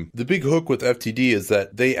same. The big hook with FTD is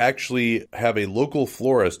that they actually have a local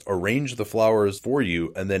florist arrange the flowers for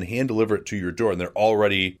you and then hand deliver it to your door, and they're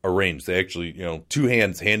already arranged. They actually, two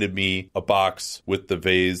hands handed me a box with the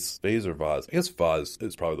vase or vase. I guess vase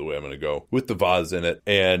is probably the way I'm going to go, with the vase in it,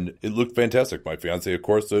 and it looked fantastic. My fiance, of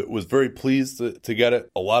course, was very pleased to get it.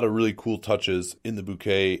 A lot of really cool touches in the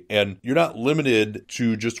bouquet, and you're not limited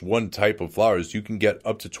to just one type of flowers. You can get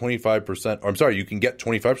up to 25%, or I'm sorry, you can get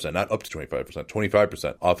 25%, not up to 25%,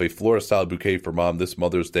 25% off a florist-style bouquet for mom this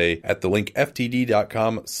Mother's Day at the link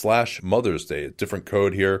ftd.com/Mother's Day. Different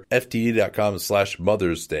code here,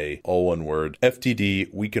 ftd.com/Mother's Day, all one word. FTD,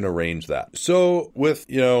 we can arrange that. So with,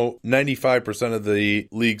 95% of the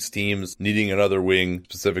league's teams needing another wing,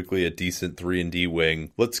 specifically a decent 3-and-D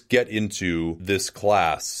wing, let's get into this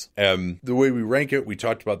class. The way we rank it, we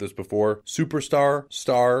talked about this before: superstar,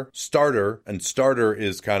 star, starter, and starter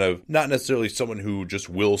is kind of not necessarily someone who just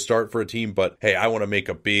will start for a team, but hey, I want to make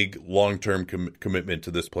a big long-term commitment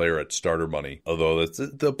to this player at starter money. Although that's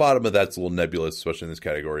the bottom of that's a little nebulous, especially in this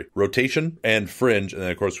category. Rotation and fringe, and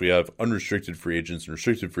then of course we have unrestricted free agents and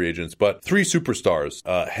restricted free agents, but 3 superstars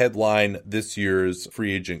headline this year's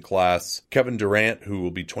free agent class. Kevin Durant, who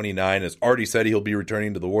will be 29, has already said he'll be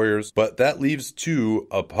returning to the Warriors, but that leaves 2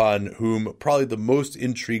 upon whom probably the most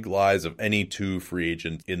intrigue lies of any 2 free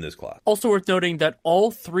agents in this class. Also worth noting that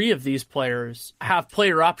all 3 of these players have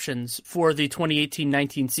player options for the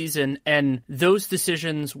 2018-19 season, and those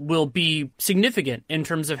decisions will be significant in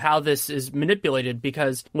terms of how this is manipulated,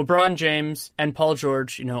 because LeBron James and Paul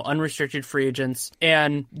George, unrestricted free agents,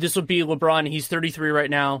 and this will be LeBron, he's 33 right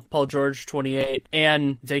now, Paul George 28,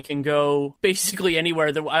 and they can go basically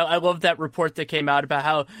anywhere. I love that report that came out about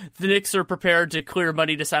how the Knicks are prepared to clear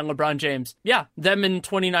money to sign LeBron James. Yeah, them and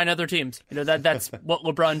 29 other teams. That's what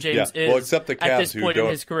LeBron James is. Well, except the Cavs, at this point in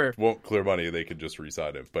his career, won't clear money. They could just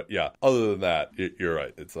re-sign him. But yeah, other than that, you're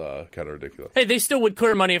right. It's kind of ridiculous. Hey, they still would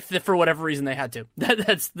clear money if for whatever reason they had to.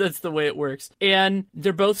 That's the way it works. And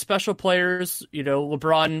they're both special players.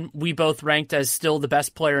 LeBron, we both ranked as still the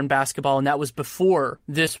best player in basketball, and that was before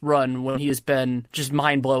this run when he has been just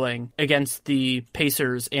mind-blowing against the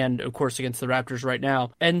Pacers and, of course, against the Raptors right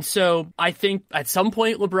now. And so I think at some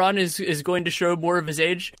point LeBron is going to show more of his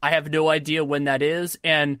age. I have no idea when that is,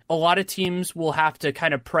 and a lot of teams will have to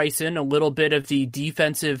kind of price in a little bit of the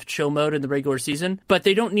defensive chill mode in the regular season, but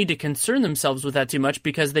they don't need to concern themselves with that too much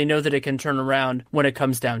because they know that it can turn around when it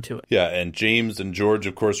comes down to it. Yeah, and James and George,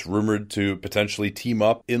 of course, rumored to potentially team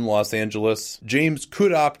up in Los Angeles. James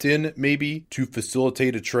could opt in, maybe, to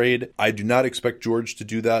facilitate a trade. I do not expect George to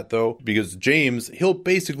do that, though, because James, he'll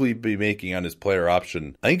basically be making on his player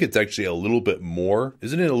option. I think it's actually a little bit more.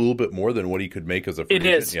 Isn't it a little bit more than what he could make as a free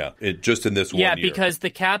agent? It is. Yeah, just in this 1 year. Yeah, because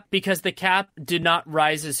the cap did not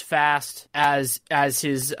rise as fast as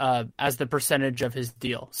the percentage of his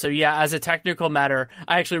deal. So yeah, as a technical matter,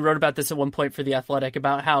 I actually wrote about this at one point for The Athletic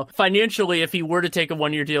about how financially, if he were to take a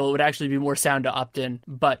 1-year deal, it would actually be more sound to opt in.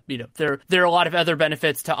 But there are a lot of other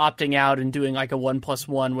benefits to opting out and doing like a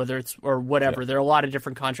 1+1, whether it's or whatever. Yeah. There are a lot of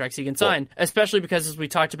different contracts he can sign, especially because, as we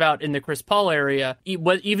talked about in the Chris Paul area,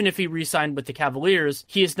 even if he re-signed with the Cavaliers,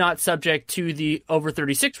 he is not subject to the over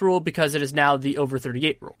 36 rule because it is now the over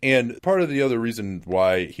 38 rule. And part of the other reason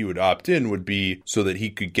why he would opt in would be so that he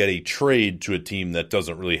could get a trade to a team that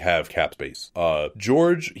doesn't really have cap space.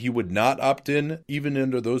 George, he would not opt in even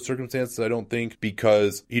under those circumstances, I don't think,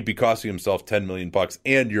 because he'd be costing himself $10 million,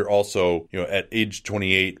 and you're also, at age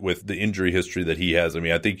 28 with the injury history that he has. I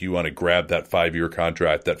mean, I think you want to grab that 5-year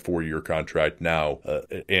contract, that 4-year contract now,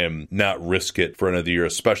 and not risk it for another year,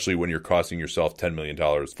 especially when you're costing yourself $10 million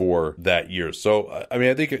for that year. So, I mean,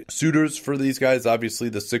 I think suitors for these guys, obviously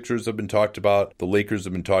the Sixers have been talked about, the Lakers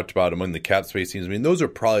have been talked about among the cap space teams. I mean, those are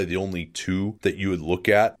probably the only 2 that you would look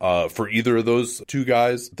at for either of those 2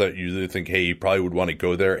 guys that you think, hey, you probably would want to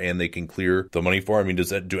go there and they can clear the money for. I mean,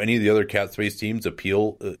 do any of the other cap space teams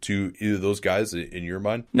appeal to either of those guys in your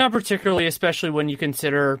mind? Not particularly, especially when you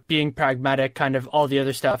consider being pragmatic, kind of all the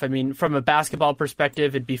other stuff. I mean, from a basketball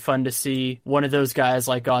perspective, it'd be fun to see one of those guys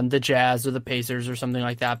like on the Jazz or the Pacers or something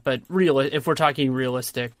like that. But if we're talking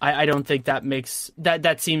realistic, I don't think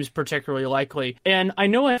that seems particularly likely. And I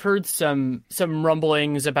know I've heard some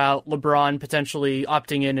rumblings about LeBron potentially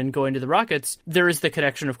opting in and going to the Rockets. There is the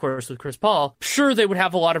connection, of course, with Chris Paul. Sure, they would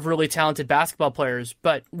have a lot of really talented basketball players,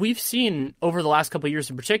 but we've seen over the last couple of years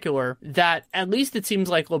in particular that at least it seems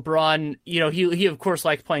like LeBron, he of course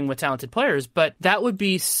likes playing with talented players, but that would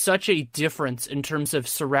be such a difference in terms of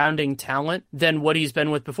surrounding talent than what he's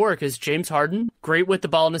been with before, because James Harden, great with the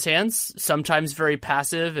ball in his hands, sometimes very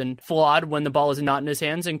passive and flawed when the ball is not in his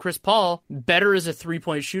hands, and Chris Paul, better as a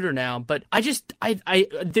 3-point shooter now, but I just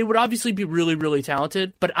they would obviously be really, really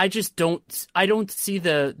talented, but I don't see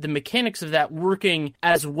the mechanics of that working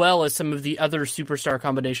as well as some of the other superstar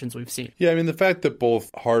combinations we've seen. Yeah, I mean, the fact that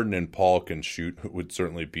both Harden and Paul can shoot would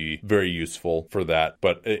certainly be very useful for that.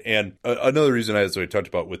 But another reason, as I talked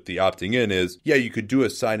about with the opting in, is you could do a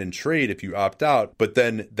sign and trade if you opt out, but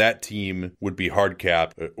then that team would be hard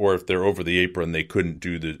cap, or if they're over the apron, they couldn't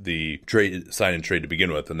do the trade sign and trade to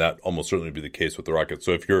begin with, and that almost certainly be the case with the Rockets.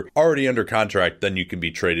 So if you're already under contract, then you can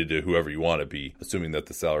be traded to whoever you want to be, assuming that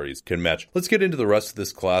the salaries can match. Let's get into the rest of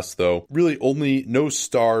this class, though. Really, only no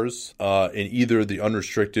stars in either the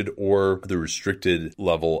unrestricted or the restricted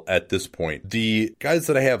level at this point. The guys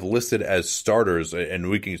that I have listed as starters, and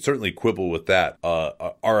we can certainly quibble with that,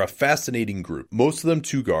 are a fascinating group. Most of them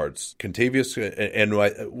two guards. Contavious, and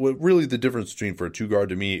really the difference between for a two guard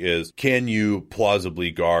to me is, can you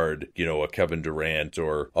plausibly guard, a Kevin Durant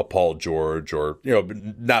or a Paul George, or,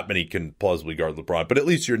 not many can plausibly guard LeBron, but at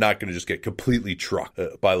least you're not going to just get completely trucked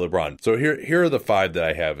by LeBron. So here are the five that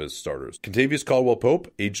I have as starters. Contavious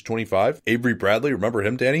Caldwell-Pope, age 25. Avery Bradley, remember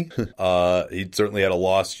him, Danny? He certainly had a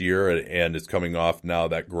lost year and is coming off now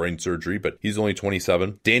that groin surgery, but he's only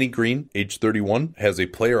 27. Danny Green, age 31, has a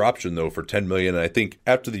player option though for $10 million. And I think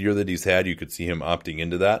after the year that he's had, you could see him opting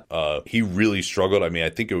into that. He really struggled. I mean, I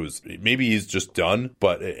think it was maybe he's just done,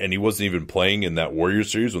 and he wasn't even playing in that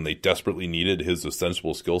Warriors series when they desperately needed his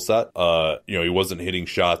ostensible skill set. He wasn't hitting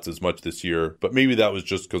shots as much this year, but maybe that was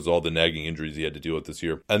just because all the nagging injuries he had to deal with this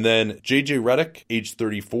year. And then JJ Redick, age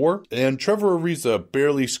 34, and Trevor Ariza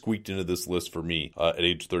barely squeaked into this list for me at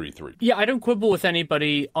age 33. Yeah, I don't quibble with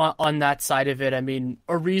anybody on that side of it. I mean,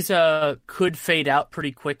 Ariza could fade out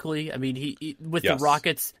pretty quickly. I mean, he with the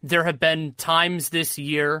Rockets, there have been times this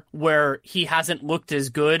year where he hasn't looked as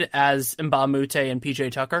good as Mbah a Moute and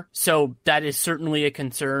PJ Tucker. So that is certainly a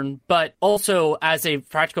concern. But also, as a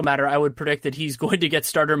practical matter, I would predict that he's going to get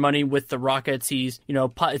starter money with the Rockets. He's,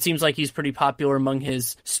 it seems like he's pretty popular among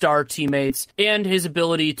his star teammates, and his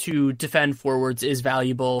ability to defend forwards is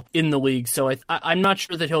valuable in the league. So I'm not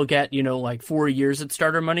sure that he'll get, 4 years at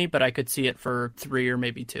starter money, but I could see it for 3 or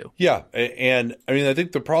maybe 2. Yeah. And I mean, I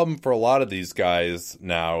think the problem for a lot of these guys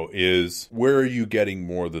now is, where are you getting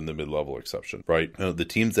more than the mid-level exception, right? The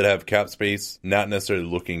teams that have cap space, not necessarily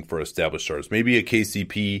looking for established stars. Maybe a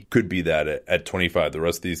KCP could be that at 25. The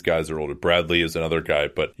rest of these guys are older. Bradley is another guy,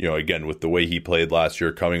 but, again, with the way he played last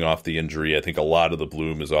year, coming off the injury, I think a lot of the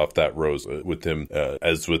bloom is off that rose with him,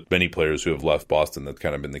 as with many players who have left Boston. That's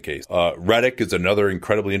kind of been the case. Redick is another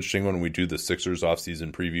incredibly interesting one. When we do the Sixers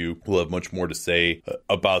offseason preview, we'll have much more to say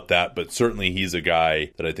about that, but certainly he's a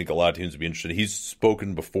guy that I think a lot of teams would be interested in. He's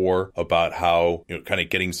spoken before about how, kind of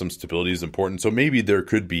getting some stability is important. So maybe there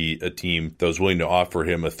could be a team that was willing to offer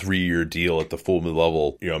him a 3-year deal at the full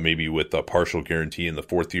mid-level, maybe with a partial guarantee in the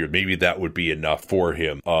 4th year. Maybe that would be enough for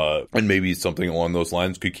him. And maybe something along those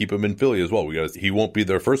lines could keep him in Philly as well. He won't be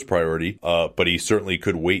their first priority, but he certainly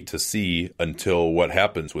could wait to see until what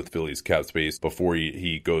happens with Philly's cap space before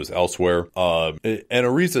he goes elsewhere. And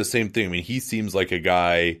Ariza, same thing. I mean, he seems like a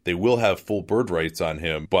guy, they will have full bird rights on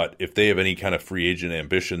him, but if they have any kind of free agent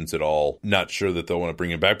ambitions at all, not sure that they'll want to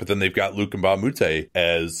bring him back. But then they've got Luke Mbah a Moute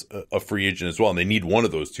as a free agent as well, and they need one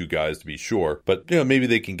of those two guys to be sure. But, maybe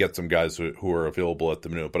they can get some guys who are available at the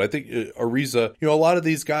minute. But I think Ariza, a lot of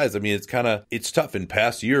these guys, I mean, it's tough. In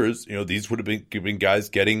past years, these would have been guys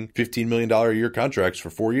getting $15 million a year contracts for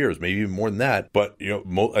 4 years, maybe even more than that. But,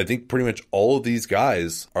 I think pretty much all of these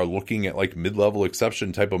guys are looking at like mid-level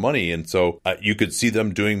exception type of money. And so you could see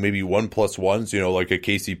them doing maybe 1+1s, like a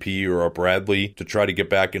KCP or a Bradley, to try to get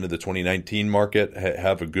back into the 2019 market,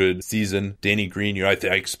 have a good season. Danny Green, I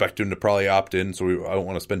expect him to probably opt in, so I don't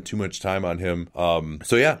want to spend too much time on him.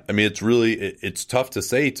 So yeah, I mean, it's tough to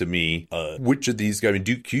say to me which of these guys. I mean,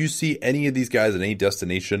 do you see any of these guys in any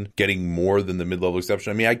destination getting more than the mid-level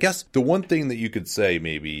exception? I mean, I guess the one thing that you could say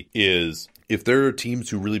maybe is, if there are teams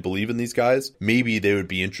who really believe in these guys, maybe they would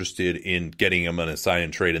be interested in getting them on a sign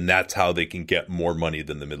and trade, and that's how they can get more money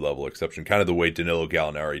than the mid-level exception, kind of the way Danilo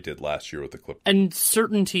Gallinari did last year with the Clippers. And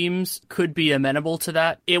certain teams could be amenable to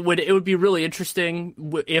that. It would be really interesting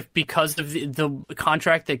if, because of the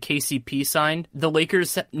contract that KCP signed, the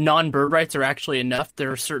Lakers' non-bird rights are actually enough.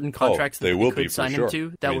 There are certain contracts that they could sign him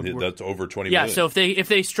to. That's over $20 million. Yeah, so if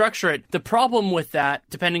they structure it, the problem with that,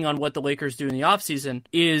 depending on what the Lakers do in the offseason,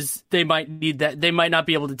 is they might need that. They might not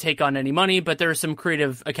be able to take on any money, but there is some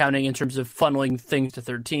creative accounting in terms of funneling things to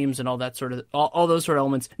third teams and all that sort of all those sort of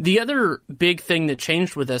elements. The other big thing that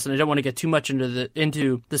changed with this, and I don't want to get too much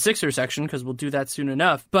into the Sixers section because we'll do that soon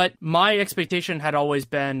enough, but my expectation had always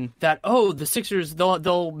been that the Sixers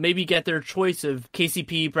they'll maybe get their choice of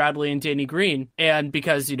KCP, Bradley, and Danny Green, and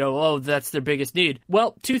because oh, that's their biggest need.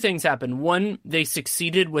 Well, two things happened. One, they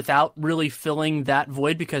succeeded without really filling that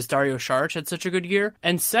void because Dario Saric had such a good year.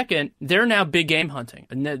 And second, they're now big game hunting.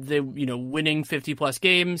 And they winning 50-plus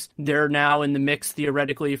games. They're now in the mix,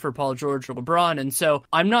 theoretically, for Paul George or LeBron. And so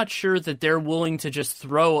I'm not sure that they're willing to just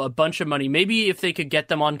throw a bunch of money. Maybe if they could get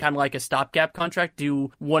them on kind of like a stopgap contract,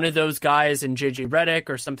 do one of those guys in JJ Redick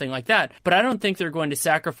or something like that. But I don't think they're going to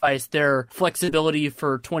sacrifice their flexibility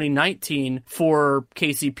for 2019 for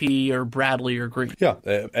KCP or Bradley or Green. Yeah,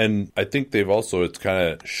 and I think it's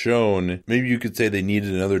kind of shown, maybe you could say they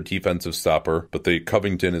needed another defensive stopper, but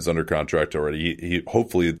Covington is under contract already. He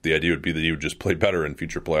hopefully the idea would be that he would just play better in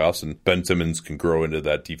future playoffs, and Ben Simmons can grow into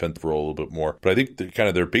that defensive role a little bit more. But I think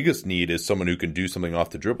their biggest need is someone who can do something off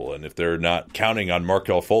the dribble. And if they're not counting on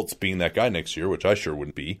Markelle Fultz being that guy next year, which I sure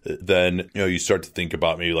wouldn't be, then you start to think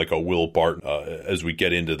about maybe like a Will Barton as we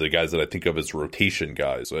get into the guys that I think of as rotation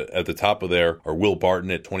guys. At the top of there are Will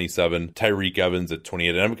Barton at 27, Tyreek Evans at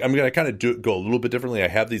 28. And I'm going to kind of go a little bit differently. I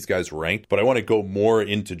have these guys ranked, but I want to go more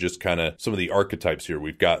into just kind of some of the archetypes here.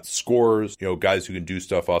 We've got scorers, guys who can do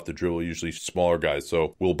stuff off the dribble, usually smaller guys.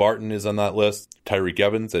 So Will Barton is on that list. Tyreek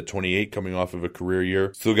Evans at 28, coming off of a career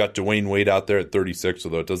year. Still got Dwayne Wade out there at 36,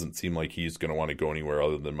 although it doesn't seem like he's going to want to go anywhere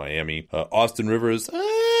other than Miami. Austin Rivers,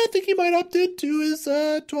 I think he might opt into his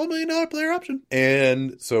 $12 million player option.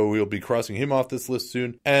 And so we'll be crossing him off this list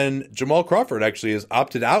soon. And Jamal Crawford actually has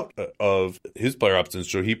opted out of his player options,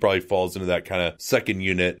 so he probably falls into that kind of second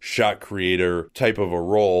unit shot creator type of a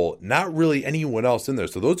role. Not really anyone else in there.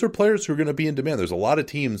 So those are players who are going to be in demand. There's a lot of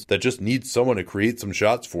teams that just need someone to create some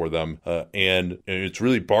shots for them. And it's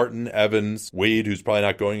really Barton, Evans, Wade, who's probably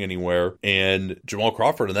not going anywhere, and Jamal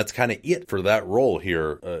Crawford. And that's kind of it for that role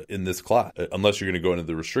here in this class, unless you're going to go into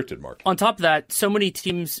the restricted market. On top of that, so many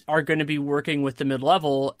teams are going to be working with the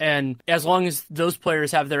mid-level, and as long as those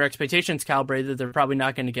players have their expectations calibrated, they're probably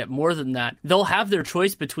not going to get more than that. They'll have their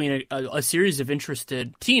choice between a series of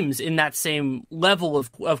interested teams in that same level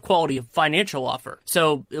of quality of financial offer.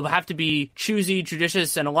 So it'll have to be choosy,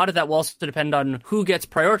 judicious, and a lot of that will also depend on who gets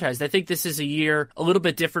prioritized. I think this is a year a little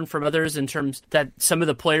bit different from others in terms that some of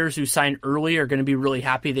the players who signed early are going to be really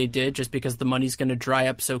happy they did, just because the money's going to dry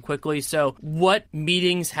up so quickly. So what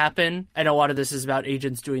meetings happen, and a lot of this is about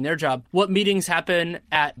agents doing their job, what meetings happen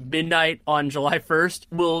at midnight on July 1st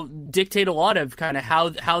will dictate a lot of kind of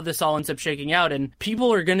how this all ends up shaking out. And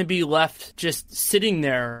people are going to be left just sitting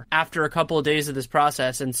there after a couple of days of this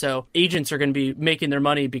process. And so agents are going to be making their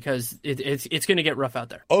money because it's going to get rough out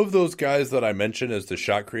there. Of those guys that I mentioned as the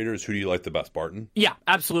shot creators, who do you like the best? Barton? Yeah,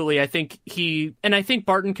 absolutely. I think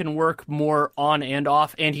Barton can work more on and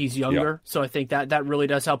off, and he's younger. Yeah. So I think that really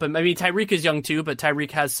does help him. I mean, Tyreek is young too, but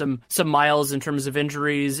Tyreek has some miles in terms of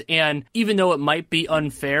injuries. And even though it might be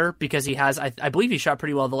unfair because he has, I believe he shot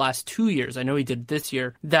pretty well the last 2 years. I know he did this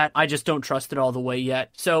year, that I just don't trust it all the way yet.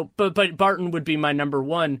 So, but Barton would be my number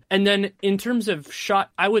one. And then in terms of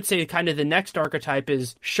shot, I would say kind of the next archetype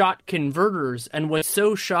is shot converters. And what's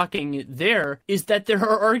so shocking there is that there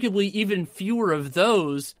are arguably even fewer of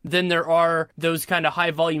those than there are those kind of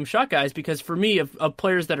high volume shot guys. Because for me, of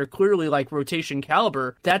players that are clearly like rotation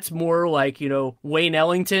caliber, that's more like, Wayne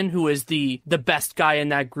Ellington, who is the best guy in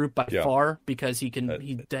that group by far, because he can,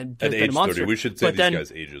 he's been a monster. 30. We should say these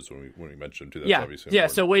guys' ages when we mention them too. That's obviously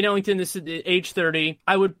important. So Wayne Ellington is age 30.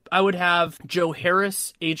 I would have Joe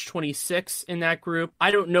Harris, age 26 in that group.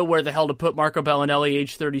 I don't know where the hell to put Marco Bellinelli,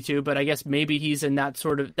 age 32, but I guess maybe he's in that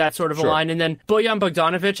sort of a line. And then Bojan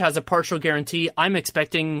Bogdanovic has a partial guarantee. I'm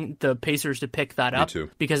expecting the Pacers to pick that up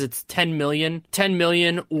because it's $10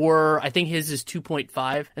 million, or I think his is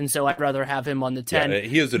 2.5, and so I'd rather have him on the 10. Yeah,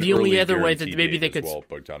 he has an the only early other way that maybe they could. Well,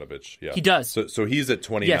 Bogdanovic, yeah, he does. So he's at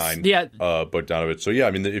 29. Yes. Bogdanovic. So yeah,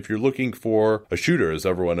 I mean, if you're looking for a shooter, as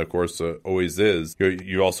everyone of course always is,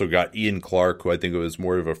 you also got Ian Clark, who I think was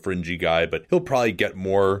more of a fringy guy, but he'll probably get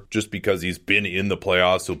more just because he's been in the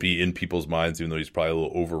playoffs. He'll be in people's minds, even though he's probably a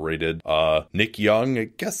little overrated. Nick Young,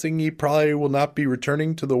 guessing he probably will not be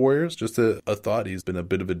returning to the Warriors. Just a thought. He's been a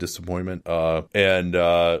bit of a disappointment.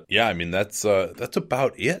 I mean, that's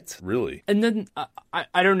about it, really. And then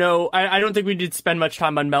I don't know. I don't think we need to spend much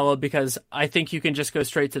time on Melo because I think you can just go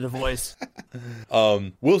straight to the voice.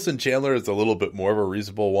 Wilson Chandler is a little bit more of a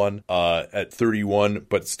reasonable one at 31,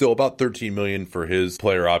 but still about $13 million for his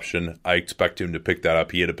player option. I expect him to pick that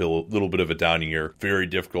up. He had a little bit of a down year. Very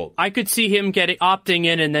difficult. I could see him opting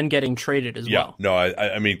in and then getting traded as well. No,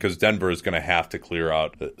 I mean, because Denver is going to have to clear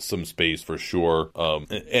out some space for sure.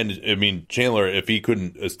 And I mean, Chandler, if he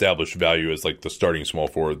couldn't establish value as like the starting small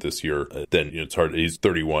forward this year, then it's hard. he's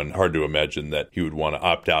 31. Hard to imagine that he would want to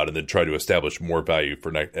opt out and then try to establish more value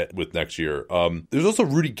for with next year. There's also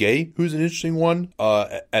Rudy Gay, who's an interesting one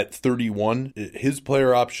at 31. His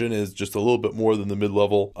player option is just a little bit more than the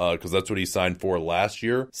mid-level because that's what he signed for last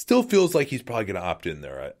year. Still feels like he's probably going to opt in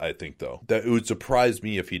there, I think, though. That it would surprise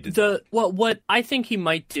me if he did. What I think he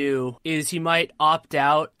might do is he might opt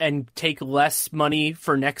out and take less money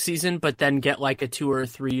for next season, but then get like a 2 or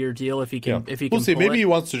 3 year deal if he can. Yeah. If he can, we'll see. Maybe he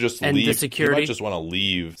wants to just leave. The security. He might just want to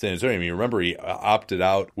leave San Antonio. I mean, remember he opted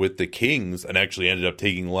out with the Kings and actually ended up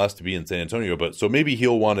taking less to be in San Antonio. But so maybe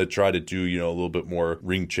he'll want to try to do a little bit more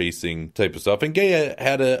ring chasing type of stuff. And Gay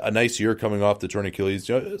had a nice year coming off the torn Achilles.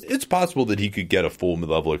 It's possible that he could get a full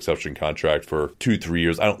mid-level exception contract for 2-3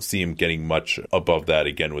 years. I don't see him getting much above that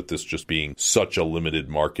again with this just being such a limited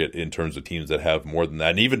market in terms of teams that have more than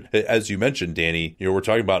that. And even as you mentioned, Danny, we're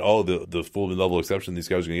talking about the full mid-level exception these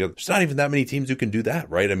guys are going to get. There's not even that many teams who can do that,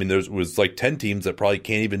 right? I mean, was like 10 teams that probably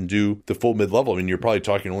can't even do the full mid-level. I mean, you're probably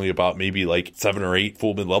talking only about maybe like 7 or 8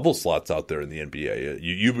 full mid-level slots out there in the NBA.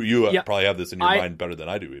 You probably have this in your mind better than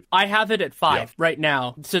I do. Even. I have it at 5 right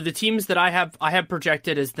now. So the teams that I have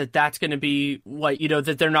projected is that's going to be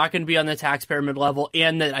that they're not going to be on the taxpayer mid-level,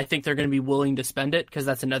 and that I think they're going to be willing to spend it, because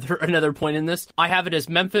that's another point in this. I have it as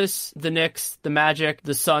Memphis, the Knicks, the Magic,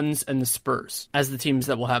 the Suns, and the Spurs as the teams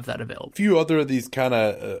that will have that available. A few other of these kind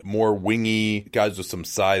of more wingy guys with some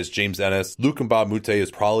size. James Ennis, Luke Mbah-a-Moute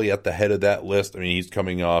is probably at the head of that list. I mean, he's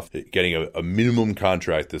coming off getting a minimum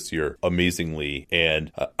contract this year, amazingly,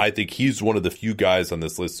 and I think he's one of the few guys on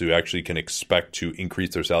this list who actually can expect to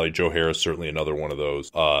increase their salary. Joe Harris, certainly another one of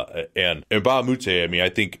those. And Mbah-a-Moute, I mean, I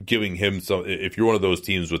think giving him some, if you're one of those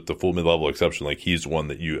teams with the full mid-level exception, like he's one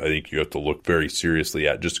that I think you have to look very seriously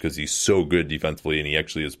at, just because he's so good defensively, and he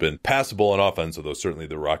actually has been passable on offense, although certainly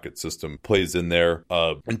the Rocket system plays in there.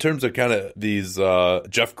 In terms of kind of these,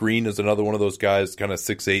 Jeff Green is another one of those guys, kind of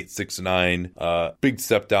 6'8", 6'9", big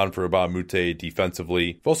step down for Mbah-a-Moute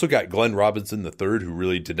defensively. We've also got Glenn Robinson III, who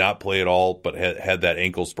really did not play at all, but had that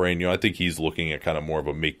ankle sprain. I think he's looking at kind of more of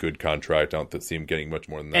a make-good contract. I don't see him getting much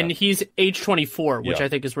more than that. And he's age 24, which I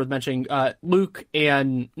think is worth mentioning. Luke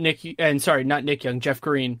and not Nick Young, Jeff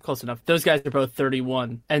Green, close enough. Those guys are both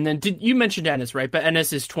 31. And then you mentioned Ennis, right? But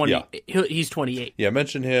Ennis is 20. Yeah. He's 28. Yeah, I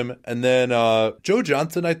mentioned him. And then Joe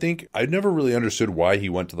Johnson, I think, I never really understood why he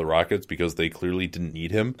went to the Rockets, because they clearly didn't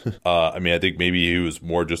need him. I mean, I think maybe he was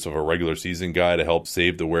more just of a regular season guy to help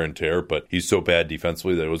save the wear and tear, but he's so bad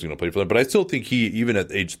defensively that he wasn't going to play for them. But I still think he, even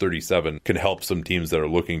at age 37, can help some teams that are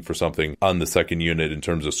looking for something on the second unit in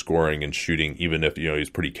terms of scoring and shooting, even if, he's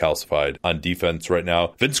pretty calcified on defense right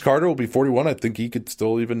now. Vince Carter will be 41. I think he could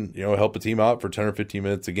still even, help a team out for 10 or 15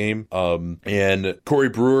 minutes a game. And Corey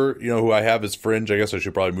Brewer, who I have as fringe, I guess I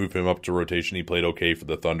should probably move him up to rotation. He played okay for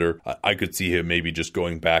the Thunder. I could see him maybe just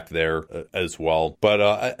going back there as well. But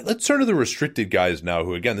let's turn to the restricted guys now,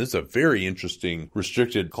 who, again, this is a very interesting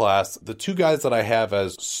restricted class. The two guys that I have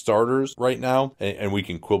as starters right now, and we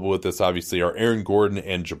can quibble with this, obviously, are Aaron Gordon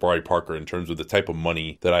and Jabari Parker in terms of the type of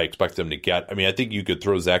money that I expect them to get. I mean, I think you could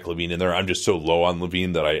throw Zach LaVine in there. I'm just so low on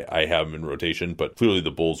LaVine that I have him in rotation, but clearly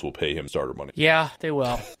the Bulls will pay him starter money. Yeah, they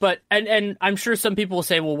will. But, and I'm sure some people will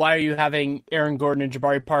say, well, why are you having Aaron Gordon and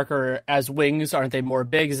Jabari Parker as wings? Aren't they more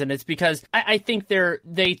bigs? And it's because I think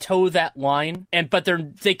they toe that line, but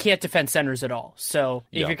they can't defend centers at all. So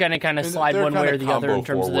if you're going to kind of slide one way or the other in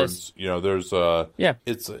terms forwards, of this,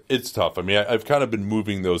 there's it's tough. I mean, I've kind of been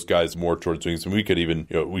moving those guys more towards wings, and we could even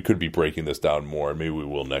we could be breaking this down more. Maybe we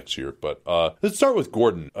will next year. But let's start with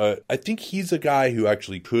Gordon. I think he's a guy who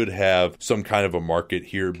actually could have some kind of a market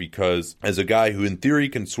here, because as a guy who in theory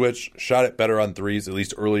can switch, shot it better on threes, at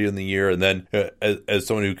least early in the year, and then as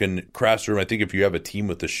someone who can crash room, I think if you have a team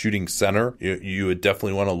with a shooting center, you would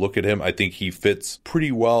definitely want to look at him. I think he fits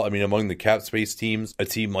pretty well. I mean, among the cap space teams, a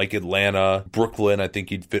team like Atlanta, Brooklyn, I think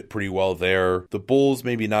he'd fit pretty well there. The Bulls,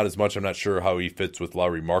 maybe not as much. I'm not sure how he fits with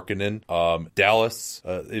Lauri Markkanen. Dallas,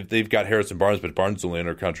 they've got Harrison Barnes, but Barnes only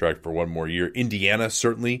under contract for one more year. Indiana,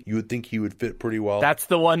 certainly, you would think he would fit pretty well. That's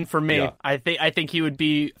the one for me. Yeah. I think he would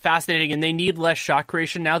be fascinating, and they need less shot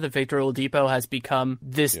creation now that Victor Oladipo has become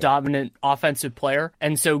this dominant offensive player.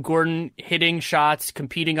 And so Gordon hitting shots,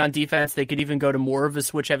 competing on defense, they could even go to more of a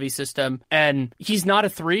switch-heavy system. And he's not a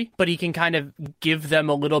 3, but he can kind of give them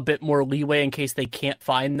a little bit more leeway in case they can't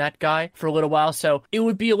find that guy for a little while. So it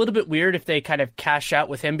would be a little bit weird if they kind of cash out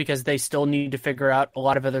with him, because they still need to figure out a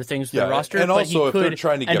lot of other things with the roster. And but also, if they're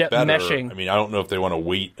trying to get better, meshing. I mean, I don't know if they want to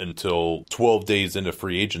wait until 12 days into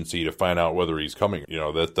free agency to find out whether he's coming.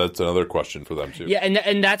 That's another question for them too. Yeah,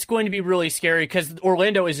 and that's going to be really scary, because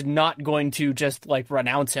Orlando is not going to just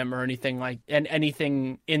renounce him or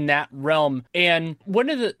anything in that realm. And one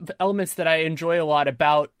of the elements that I enjoy a lot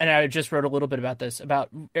about, and I just wrote a little bit about this, about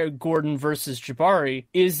Gordon versus Jabari,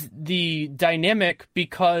 is the dynamic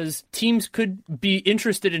because teams could be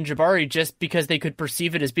interested in Jabari just because they could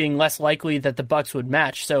perceive it as being less likely that the Bucks would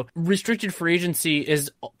match. So restricted free agency is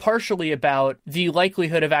partially about the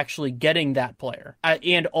likelihood of actually getting that player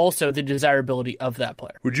and also the desirability of that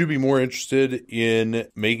player. Would you be more interested in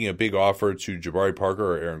making a big offer to Jabari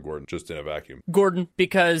Parker or Aaron Gordon, just in a vacuum? Gordon,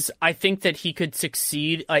 because I think that he could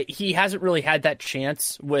succeed. He hasn't really had that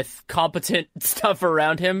chance with competent stuff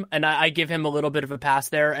around him, and I give him a little bit of a pass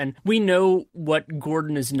there. And we know what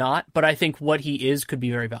Gordon is not, but I think what he is could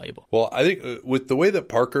be very valuable. Well, I think with the way that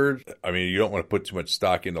Parker, I mean, you don't want to put too much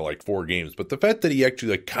stock into like 4 games, but the fact that he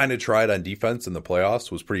actually like kind of tried on defense in the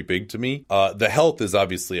playoffs was pretty big to me. The health is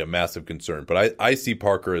obviously a massive concern, but I see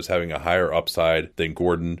Parker as having a higher upside than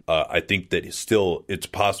Gordon. I think that still it's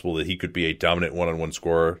possible that he could be a dominant one-on-one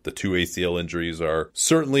scorer. The 2 ACL injuries are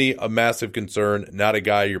certainly a massive concern. Not a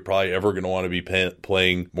guy you're probably ever going to want to be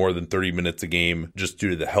playing more than 30 minutes a game just due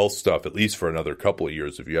to the health stuff, at least for another couple of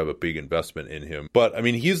years if you have a big investment in him. But I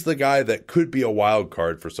mean, he's the guy that could be a wild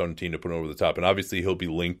card for some team to put over the top, and obviously he'll be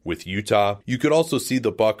linked with Utah. You could also see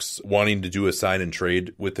the Bucks wanting to do a sign and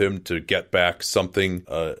trade with him to get back something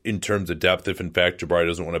in terms of depth if in fact Jabari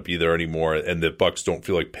doesn't want to be there anymore and the Bucks don't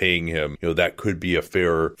feel like paying him. You know, that could be a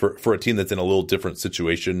fair for a team that's in a little different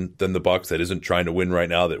situation than the Bucks, that isn't trying to win right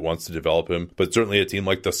now, that wants to develop him. But certainly a team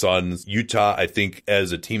like the Suns, Utah, I think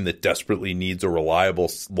as a team that desperately needs a reliable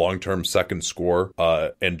long-term second score,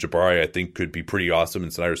 and Jabari I think could be pretty awesome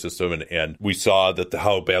in Snyder's system, and we saw that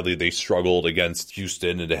how badly they struggled against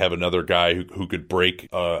Houston, and to have another guy who could break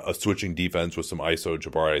a switching defense with some ISO,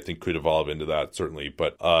 Jabari I think could evolve into that certainly.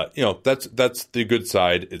 But you know, that's the good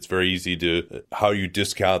side. It's very easy to how you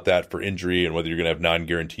discount that for injury and whether you're going to have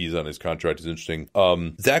non-guarantees on his contract is interesting.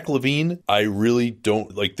 Zach LaVine, I really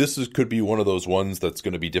don't like. Could be one of those ones that's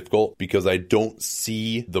going to be difficult because I don't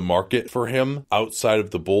see the market for him outside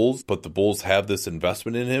of the Bulls, but the Bulls have this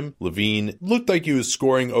investment in him. LaVine looked like he was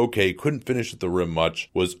scoring okay, couldn't finish at the rim much,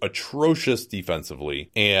 was atrocious defensively,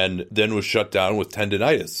 and then was shut down with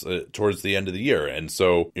tendonitis towards the end of the year. And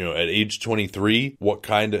so, you know, at age 23,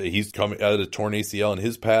 he's coming out of a torn ACL in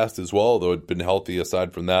his past as well, though it'd been healthy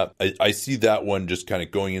aside from that. I see that one just kind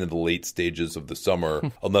of going into the late stages of the summer,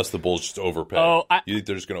 unless the Bulls just overpay. You think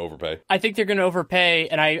they're just going to overpay? I think they're going to overpay,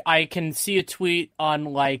 and I can see a tweet on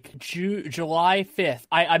like July 5th.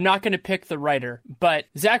 I'm not going to pick the writer, but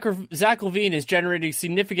Zach LaVine is generating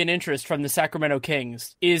significant interest from the Sacramento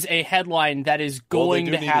Kings is a headline that is going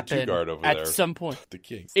to happen at some point. The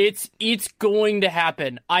Kings. It's going to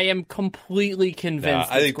happen. I am completely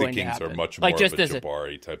convinced. I think the Kings are much more like, of a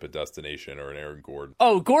Jabari type of destination or an Aaron Gordon.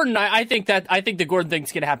 Oh, Gordon, I think the Gordon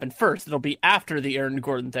thing's going to happen first. It'll be after the Aaron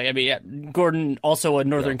Gordon thing. I mean, yeah, Gordon also a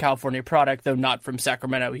Northern California product, though not from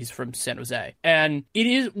Sacramento. He's from San Jose. And it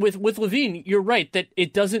is with LaVine, you're right that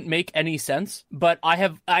it doesn't make any sense, but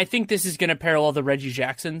I think this is going to parallel the Reggie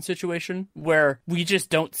Jackson situation where we just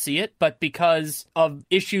don't see it, but because of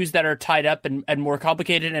issues that are tied up and more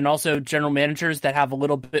complicated, and also general managers that have a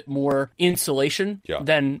little bit more insulation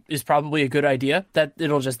than is probably a good idea, that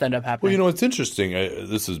it'll just end up happening. Well, you know, it's interesting.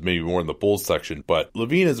 This is maybe more in the Bulls section, but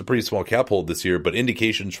LaVine has a pretty small cap hold this year, but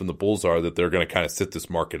indications from the Bulls are that they're going to kind of sit this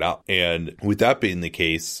market out. And with that being the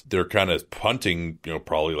case, they're kind of punting, you know,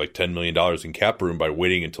 probably like $10 million in cap room by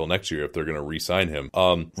waiting until next year if they're going to re-sign him.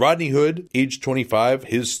 Rodney Hood, age 25,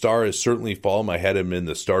 his star has certainly fallen. I had him in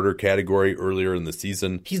the starter category earlier in the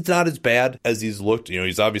season. He's not as bad as he's looked. You know,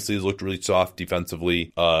 he's looked really soft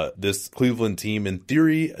defensively. This Cleveland team, in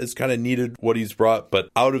theory, has kind of needed what he's brought, but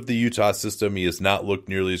out of the Utah system, he has not looked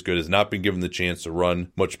nearly as good, has not been given the chance to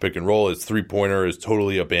run much pick and roll. His three-pointer is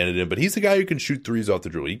totally abandoned him, but he's a guy who can shoot threes off the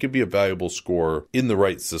dribble. He could be a valuable scorer in the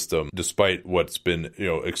right system, despite what's been, you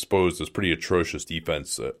know, exposed as pretty atrocious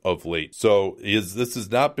defense of late. So this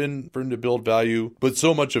has not been for him to build value, but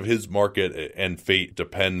so much of his market and fate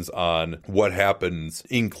depends on what happens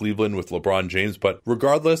in Cleveland with LeBron James. But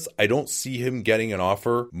regardless, I don't see him getting an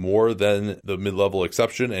offer more than the mid-level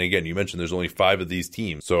exception. And again, you mentioned there's only 5 of these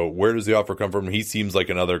teams. So where does the offer come from? He seems like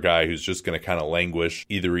another guy who's just going to kind of languish.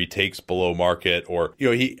 Either he takes below market or,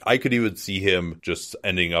 you know, I could even see him just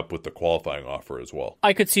ending up with the qualifying offer as well.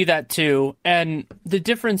 I could see that too. And the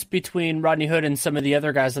difference between Rodney Hood and some of the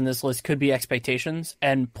other guys on this list could be expectations,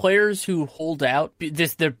 and players who hold out.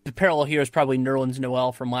 The parallel here is probably Nerlens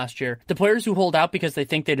Noel from last year. The players who hold out because they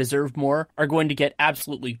think they deserve more are going to get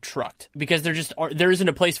absolutely trucked because there isn't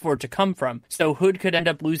a place for it to come from. So Hood could end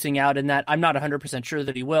up losing out in that. I'm not 100% sure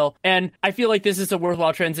that he will. And I feel like this is a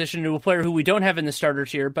worthwhile transition to a player who we don't have in the starter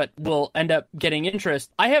tier, but will end up getting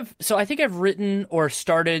interest. I think I've written 7 or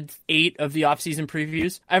started 8 of the offseason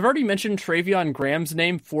previews, I've already mentioned Travion Graham's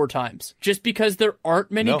name 4 times, just because there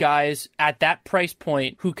aren't many guys at that price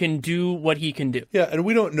point who can do what he can do. Yeah, and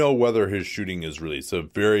we don't know whether his shooting is really, it's a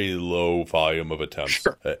very low volume of attempts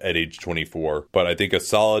at age 24, but I think a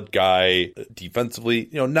solid guy defensively,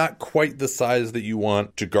 not quite the size that you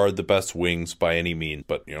want to guard the best wings by any means,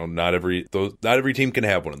 but not every team can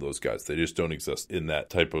have one of those guys. They just don't exist in that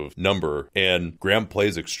type of number. And Graham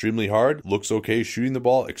plays extremely hard, looks okay shooting the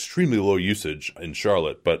ball, extremely low usage in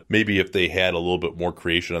Charlotte, but maybe if they had a little bit more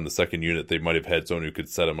creation on the second unit, they might have had someone who could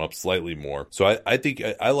set him up slightly more. So I think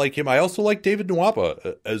I like him. I also like David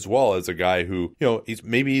Nwapa as well, as a guy who,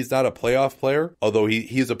 he's not a playoff player, although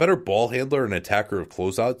he's a better ball handler and attacker of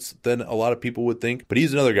closeouts than a lot of people would think. But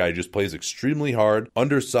he's another guy who just plays extremely hard,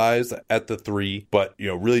 undersized at the 3, but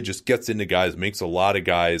really just gets into guys, makes a lot of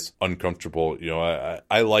guys uncomfortable.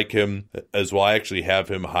 I like him as well. I actually have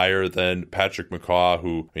him higher than Patrick McCaw,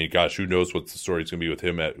 who, who knows what the story's going to be with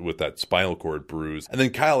him with that spinal cord bruise. And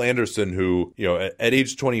then Kyle Anderson, who, at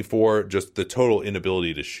age 24, just the total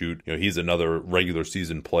inability to shoot. He's another regular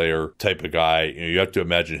season player type of guy. You have to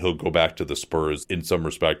imagine he'll go back to the Spurs in some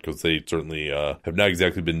respect, because they certainly have not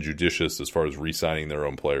exactly been judicious as far as re-signing their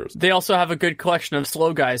own players. They also have a good collection of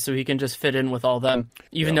slow guys, so he can just fit in with all them,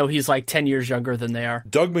 even though he's like 10 years younger than they are.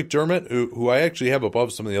 Doug McDermott, who I actually have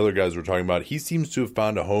above some of the other guys we're talking about, he seems to have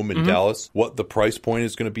found a home in Dallas. What the price point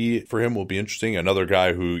is going to be for him will be interesting. Another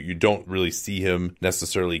guy who you don't really see him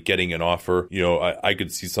necessarily getting an offer. I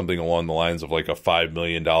could see something along the lines of like a $5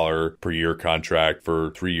 million per year contract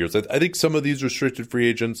for 3 years. I think some of these restricted free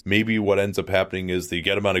agents, maybe what ends up happening is they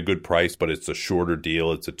get them on a good price, but it's a shorter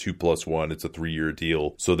deal. It's a 2+1. It's a 3-year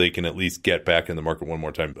deal, so they can at least get back in the market one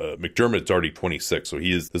more time. McDermott's already 26, so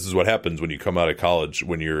this is what happens when you come out of college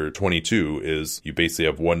when you're 22, is you basically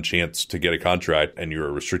have one chance to get a contract and you're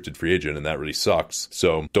a restricted free agent, and that really sucks.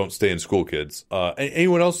 So don't stay in school, kids.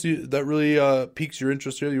 Anyone else that really piques your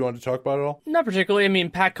interest here that you want to talk about at all? Not particularly.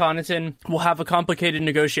 Pat Connaughton will have a complicated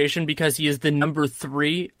negotiation because he is the number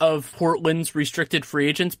 3 of Portland's restricted free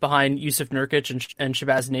agents behind Yusuf Nurkic and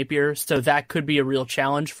Shabazz Napier. So that could be a real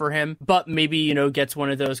challenge for him, but maybe, gets one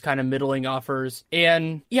of those kind of middling offers.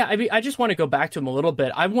 And yeah, I just want to go back to him a little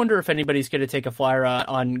bit. I wonder if anybody's going to take a flyer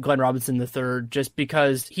on Glenn Robinson III, just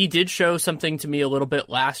because he did show something to me a little bit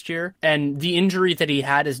last year. And the injury that he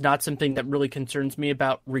had is not something that really concerns me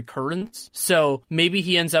about recurrence. So maybe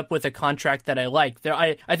he ends up with a contract that I like.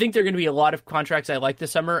 I think there are going to be a lot of contracts I like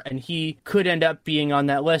this summer, and he could end up being on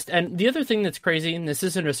that list. And the other thing that's crazy, and this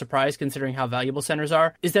isn't a surprise considering how valuable centers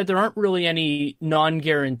are, is that there aren't really any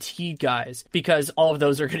non-guaranteed guys, because all of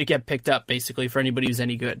those are going to get picked up basically for anybody who's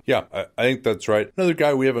any good. Yeah, I think that's right. Another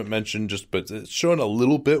guy we haven't mentioned, but it's shown a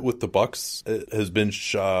little bit with the Bucks, has been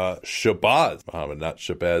Shabazz Muhammad, not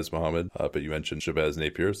Shabazz Muhammad, but you mentioned Shabazz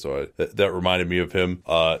Napier, so that reminded me of him.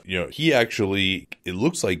 He actually, it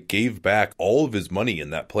looks like, gave back all of his money in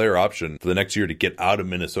that player option for the next year to get out of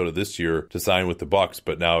Minnesota this year to sign with the Bucks,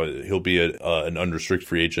 but now he'll be an unrestricted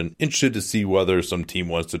free agent. Interested to see whether some team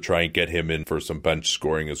wants to try and get him in for some bench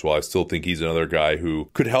scoring as well. I still think he's another guy who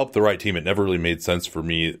could help the right team. It never really made sense for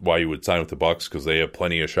me why you would sign with the Bucks, because they have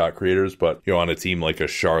plenty of shot creators, but on a team like a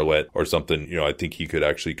Charlotte or something, I think he could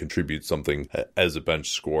actually contribute something as a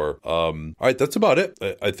bench scorer. All right, that's about it.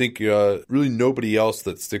 I think really nobody else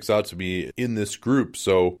that sticks out to me in this group.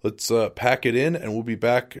 So let's pack it in, and we'll be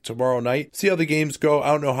back tomorrow night. See how the games go. I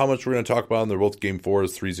don't know how much we're going to talk about them. They're both game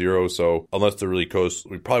 4s 3-0, so unless they're really close,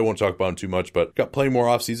 we probably won't talk about them too much, but got plenty more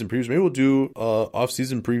off-season previews. Maybe we'll do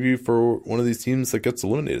off-season preview for one of these teams that gets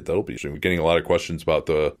eliminated. That'll be interesting. We're getting a lot of questions about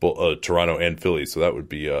the Toronto and Philly, so that would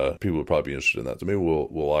be people would probably be interested in that. So maybe we'll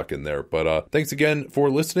lock in there. But thanks again for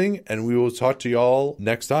listening, and we will talk to y'all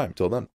next time. Till then.